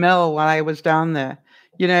Auntie Mel while I was down there,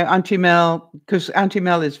 Auntie Mel, because Auntie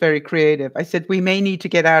Mel is very creative. I said, we may need to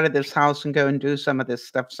get out of this house and go and do some of this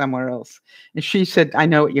stuff somewhere else. And she said, I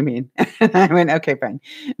know what you mean. And I went, okay, fine.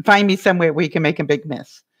 Find me somewhere where we can make a big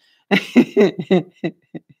mess.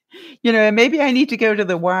 Maybe I need to go to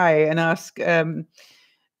the Y and ask JJ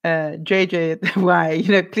at the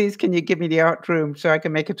Y, please, can you give me the art room so I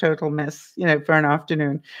can make a total mess, for an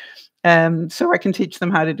afternoon, so I can teach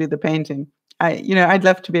them how to do the painting. I'd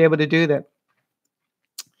love to be able to do that.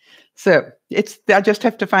 So I just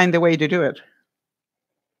have to find the way to do it.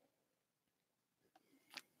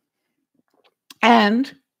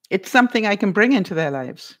 And it's something I can bring into their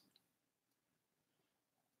lives.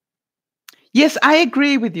 Yes, I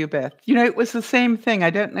agree with you, Beth. It was the same thing. I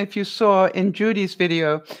don't know if you saw in Judy's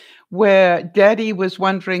video where Daddy was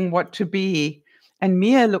wondering what to be, and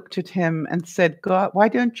Mia looked at him and said, God, why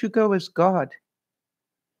don't you go as God?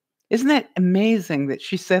 Isn't that amazing that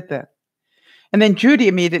she said that? And then Judy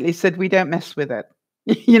immediately said, we don't mess with it,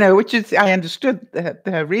 which is, I understood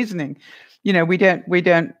her reasoning. We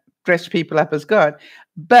don't dress people up as God.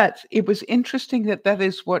 But it was interesting that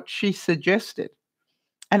is what she suggested.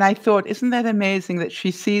 And I thought, isn't that amazing that she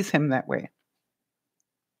sees him that way?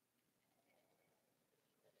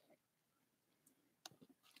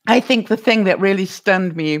 I think the thing that really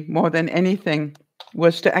stunned me more than anything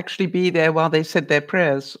was to actually be there while they said their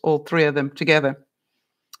prayers, all three of them together.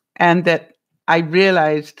 And that I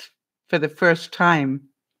realized for the first time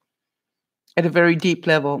at a very deep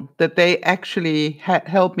level that they actually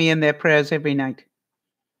held me in their prayers every night.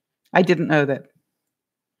 I didn't know that.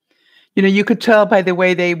 You could tell by the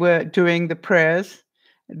way they were doing the prayers.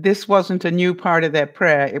 This wasn't a new part of their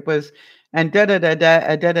prayer. It was, and da da da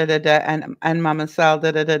da da da da da, and Mama Sal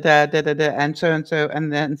da da da da da da da, and so and so,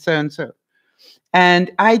 and then so and so.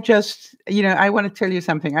 And I just, I want to tell you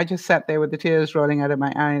something. I just sat there with the tears rolling out of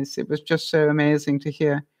my eyes. It was just so amazing to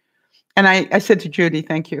hear. And I said to Judy,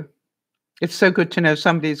 thank you. It's so good to know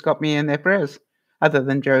somebody's got me in their prayers, other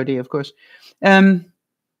than Jody, of course.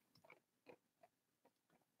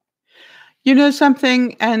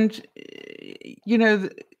 Something, and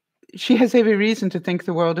she has every reason to think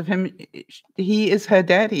the world of him. He is her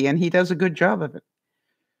daddy, and he does a good job of it.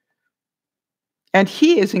 And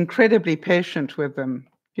he is incredibly patient with them.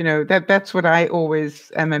 That's what I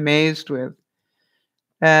always am amazed with.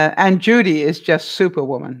 And Judy is just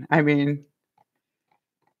superwoman. I mean,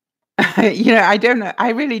 I don't know. I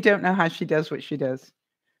really don't know how she does what she does.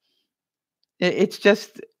 It's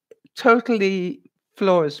just totally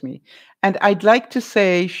floors me. And I'd like to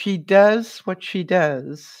say she does what she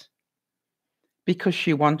does because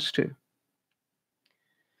she wants to.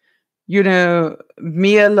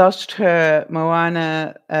 Mia lost her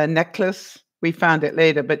Moana necklace. We found it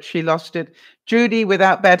later, but she lost it. Judy,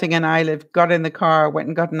 without batting an eyelid, got in the car, went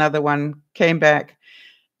and got another one, came back.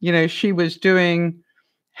 She was doing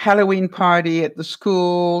Halloween party at the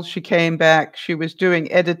school. She came back. She was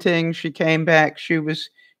doing editing. She came back. She was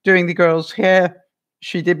doing the girls' hair.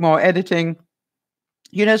 She did more editing.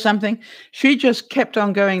 Something? She just kept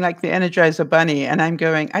on going like the Energizer Bunny. And I'm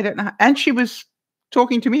going, I don't know. And she was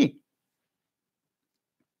talking to me.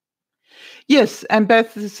 Yes. And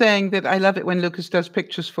Beth is saying that I love it when Lucas does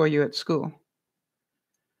pictures for you at school.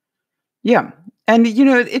 Yeah. And,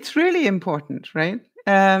 it's really important, right?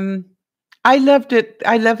 I loved it.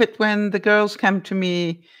 I love it when the girls come to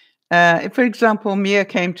me For example, Mia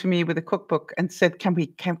came to me with a cookbook and said, can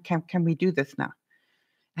we do this now?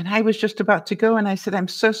 And I was just about to go, and I said, I'm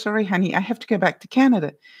so sorry, honey, I have to go back to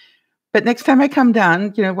Canada. But next time I come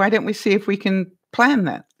down, why don't we see if we can plan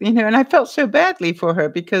that? And I felt so badly for her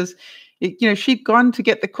because, she'd gone to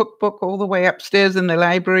get the cookbook all the way upstairs in the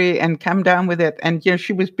library and come down with it. And,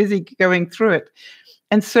 she was busy going through it.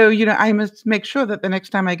 And so, I must make sure that the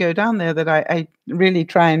next time I go down there that I really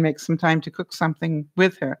try and make some time to cook something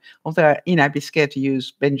with her. Although, I'd be scared to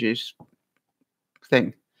use Benji's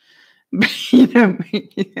thing.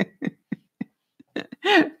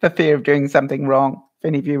 For fear of doing something wrong, if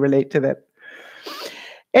any of you relate to that.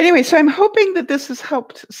 Anyway, so I'm hoping that this has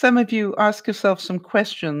helped some of you ask yourself some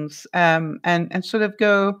questions and sort of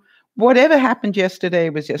go, whatever happened yesterday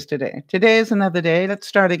was yesterday. Today is another day. Let's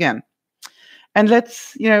start again. And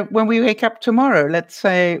let's, when we wake up tomorrow, let's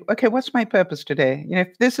say, okay, what's my purpose today?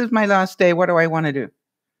 If this is my last day, what do I want to do?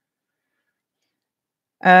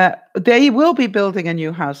 They will be building a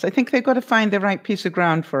new house. I think they've got to find the right piece of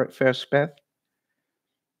ground for it first, Beth.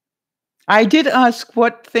 I did ask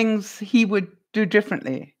what things he would do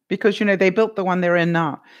differently because, they built the one they're in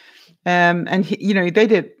now. And,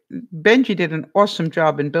 Benji did an awesome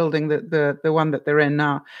job in building the one that they're in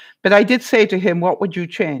now. But I did say to him, what would you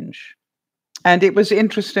change? And it was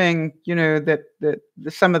interesting, that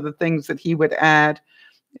some of the things that he would add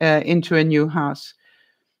into a new house.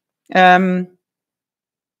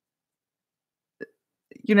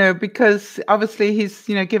 Because obviously he's,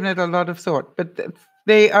 given it a lot of thought, but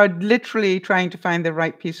they are literally trying to find the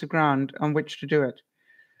right piece of ground on which to do it.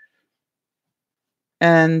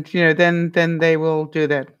 And, then they will do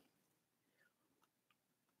that.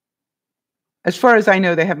 As far as I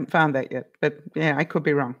know, they haven't found that yet, but yeah, I could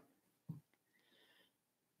be wrong.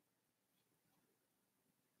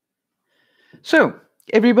 So,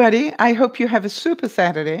 everybody, I hope you have a super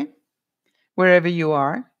Saturday, wherever you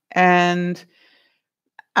are. And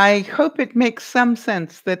I hope it makes some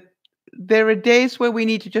sense that there are days where we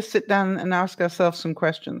need to just sit down and ask ourselves some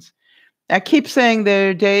questions. I keep saying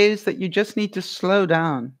there are days that you just need to slow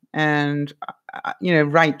down and,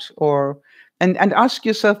 write and ask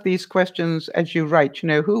yourself these questions as you write,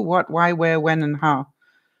 who, what, why, where, when, and how.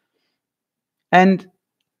 And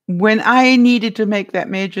when I needed to make that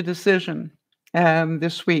major decision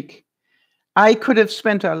this week, I could have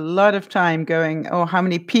spent a lot of time going, oh, how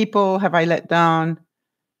many people have I let down?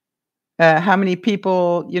 How many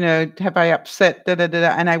people, have I upset?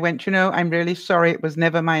 And I went, I'm really sorry. It was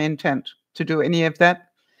never my intent to do any of that.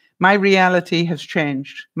 My reality has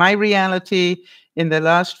changed. My reality in the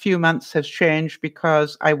last few months has changed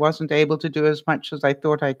because I wasn't able to do as much as I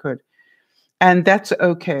thought I could. And that's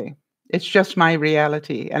okay. It's just my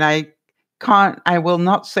reality. And I will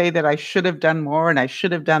not say that I should have done more and I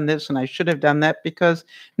should have done this and I should have done that because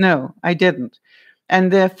no, I didn't. And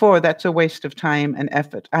therefore, that's a waste of time and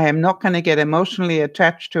effort. I am not going to get emotionally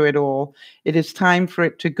attached to it all. It is time for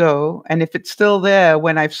it to go. And if it's still there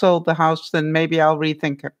when I've sold the house, then maybe I'll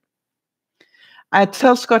rethink it. I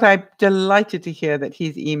tell Scott I'm delighted to hear that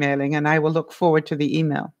he's emailing, and I will look forward to the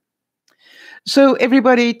email. So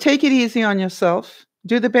everybody, take it easy on yourself.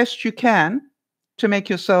 Do the best you can to make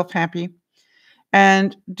yourself happy.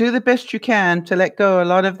 And do the best you can to let go a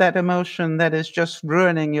lot of that emotion that is just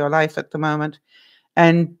ruining your life at the moment.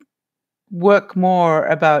 And work more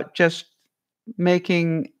about just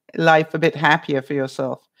making life a bit happier for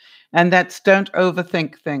yourself. And that's don't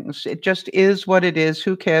overthink things. It just is what it is.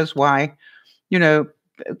 Who cares why?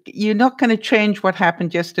 You're not going to change what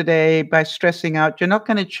happened yesterday by stressing out. You're not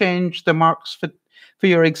going to change the marks for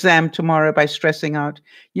your exam tomorrow by stressing out.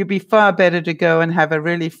 You'd be far better to go and have a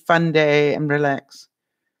really fun day and relax.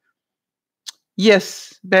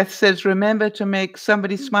 Yes, Beth says, remember to make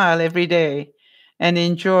somebody smile every day. And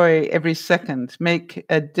enjoy every second. Make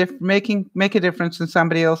a difference in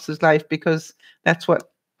somebody else's life because that's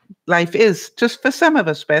what life is. Just for some of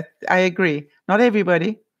us, Beth, I agree. Not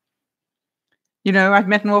everybody. I've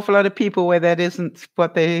met an awful lot of people where that isn't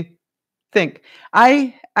what they think.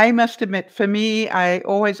 I must admit, for me, I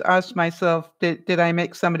always ask myself, did I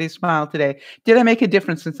make somebody smile today? Did I make a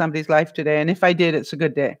difference in somebody's life today? And if I did, it's a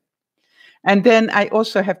good day. And then I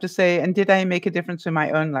also have to say, and did I make a difference in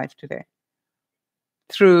my own life today?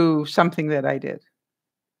 Through something that I did.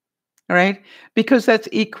 All right? Because that's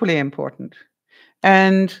equally important.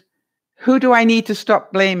 And who do I need to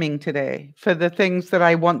stop blaming today for the things that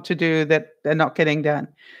I want to do that are not getting done?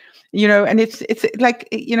 And it's like,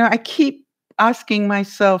 I keep asking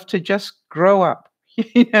myself to just grow up,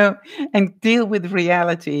 and deal with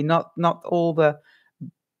reality, not all the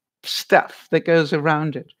stuff that goes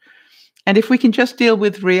around it. And if we can just deal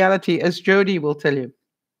with reality, as Jody will tell you,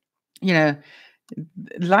 you know,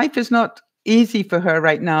 life is not easy for her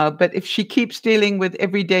right now, but if she keeps dealing with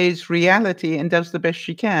every day's reality and does the best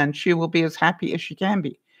she can, she will be as happy as she can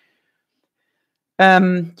be.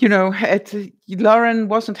 Lauren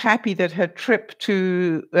wasn't happy that her trip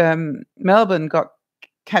to Melbourne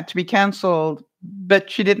had to be cancelled, but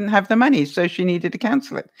she didn't have the money, so she needed to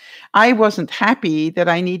cancel it. I wasn't happy that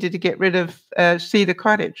I needed to get rid of Cedar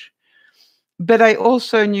Cottage, but I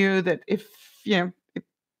also knew that if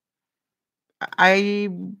I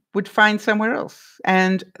would find somewhere else.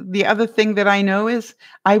 And the other thing that I know is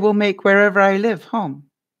I will make wherever I live home.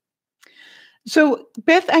 So,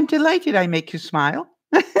 Beth, I'm delighted I make you smile.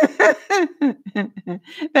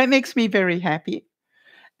 That makes me very happy.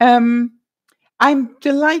 Um, I'm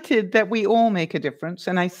delighted that we all make a difference.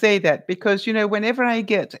 And I say that because, whenever I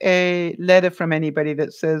get a letter from anybody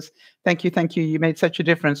that says, thank you, you made such a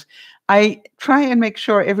difference, I try and make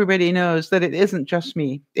sure everybody knows that it isn't just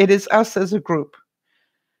me. It is us as a group,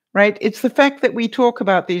 right? It's the fact that we talk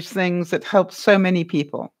about these things that helps so many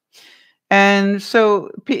people. And so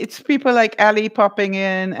it's people like Ali popping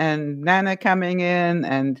in and Nana coming in,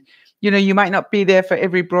 and you might not be there for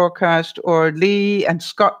every broadcast, or Lee and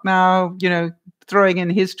Scott now, throwing in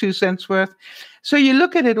his 2 cents worth. So you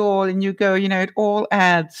look at it all and you go, it all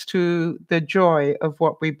adds to the joy of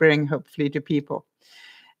what we bring, hopefully, to people.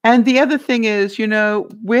 And the other thing is,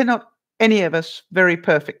 we're not any of us very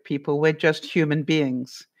perfect people. We're just human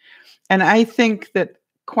beings. And I think that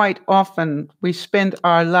quite often we spend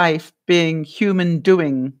our life being human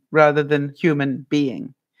doing rather than human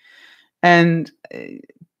being. And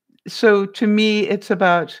so to me, it's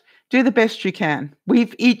about do the best you can.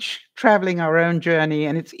 We've each traveling our own journey,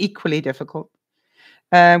 and it's equally difficult.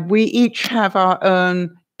 We each have our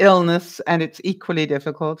own illness, and it's equally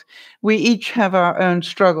difficult. We each have our own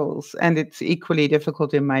struggles, and it's equally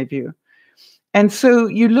difficult in my view. And so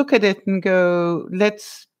you look at it and go,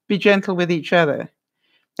 let's be gentle with each other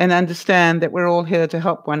and understand that we're all here to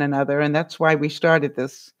help one another. And that's why we started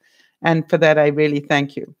this. And for that, I really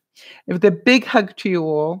thank you. With a big hug to you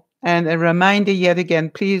all, and a reminder yet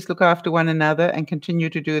again, please look after one another and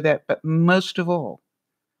continue to do that. But most of all,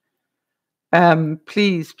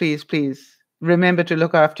 please, please, please remember to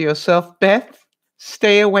look after yourself. Beth,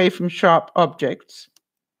 stay away from sharp objects.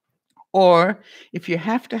 Or if you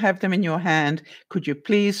have to have them in your hand, could you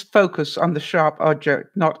please focus on the sharp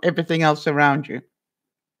object, not everything else around you?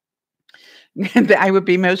 I would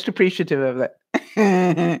be most appreciative of that.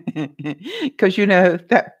 Because,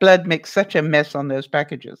 that blood makes such a mess on those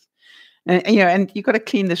packages. And you've got to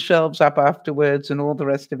clean the shelves up afterwards and all the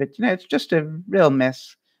rest of it. It's just a real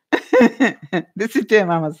mess. This is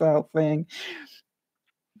DearMamaSal saying,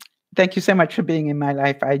 thank you so much for being in my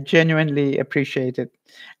life. I genuinely appreciate it.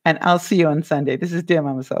 And I'll see you on Sunday. This is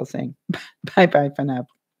DearMamaSal saying, bye-bye for now.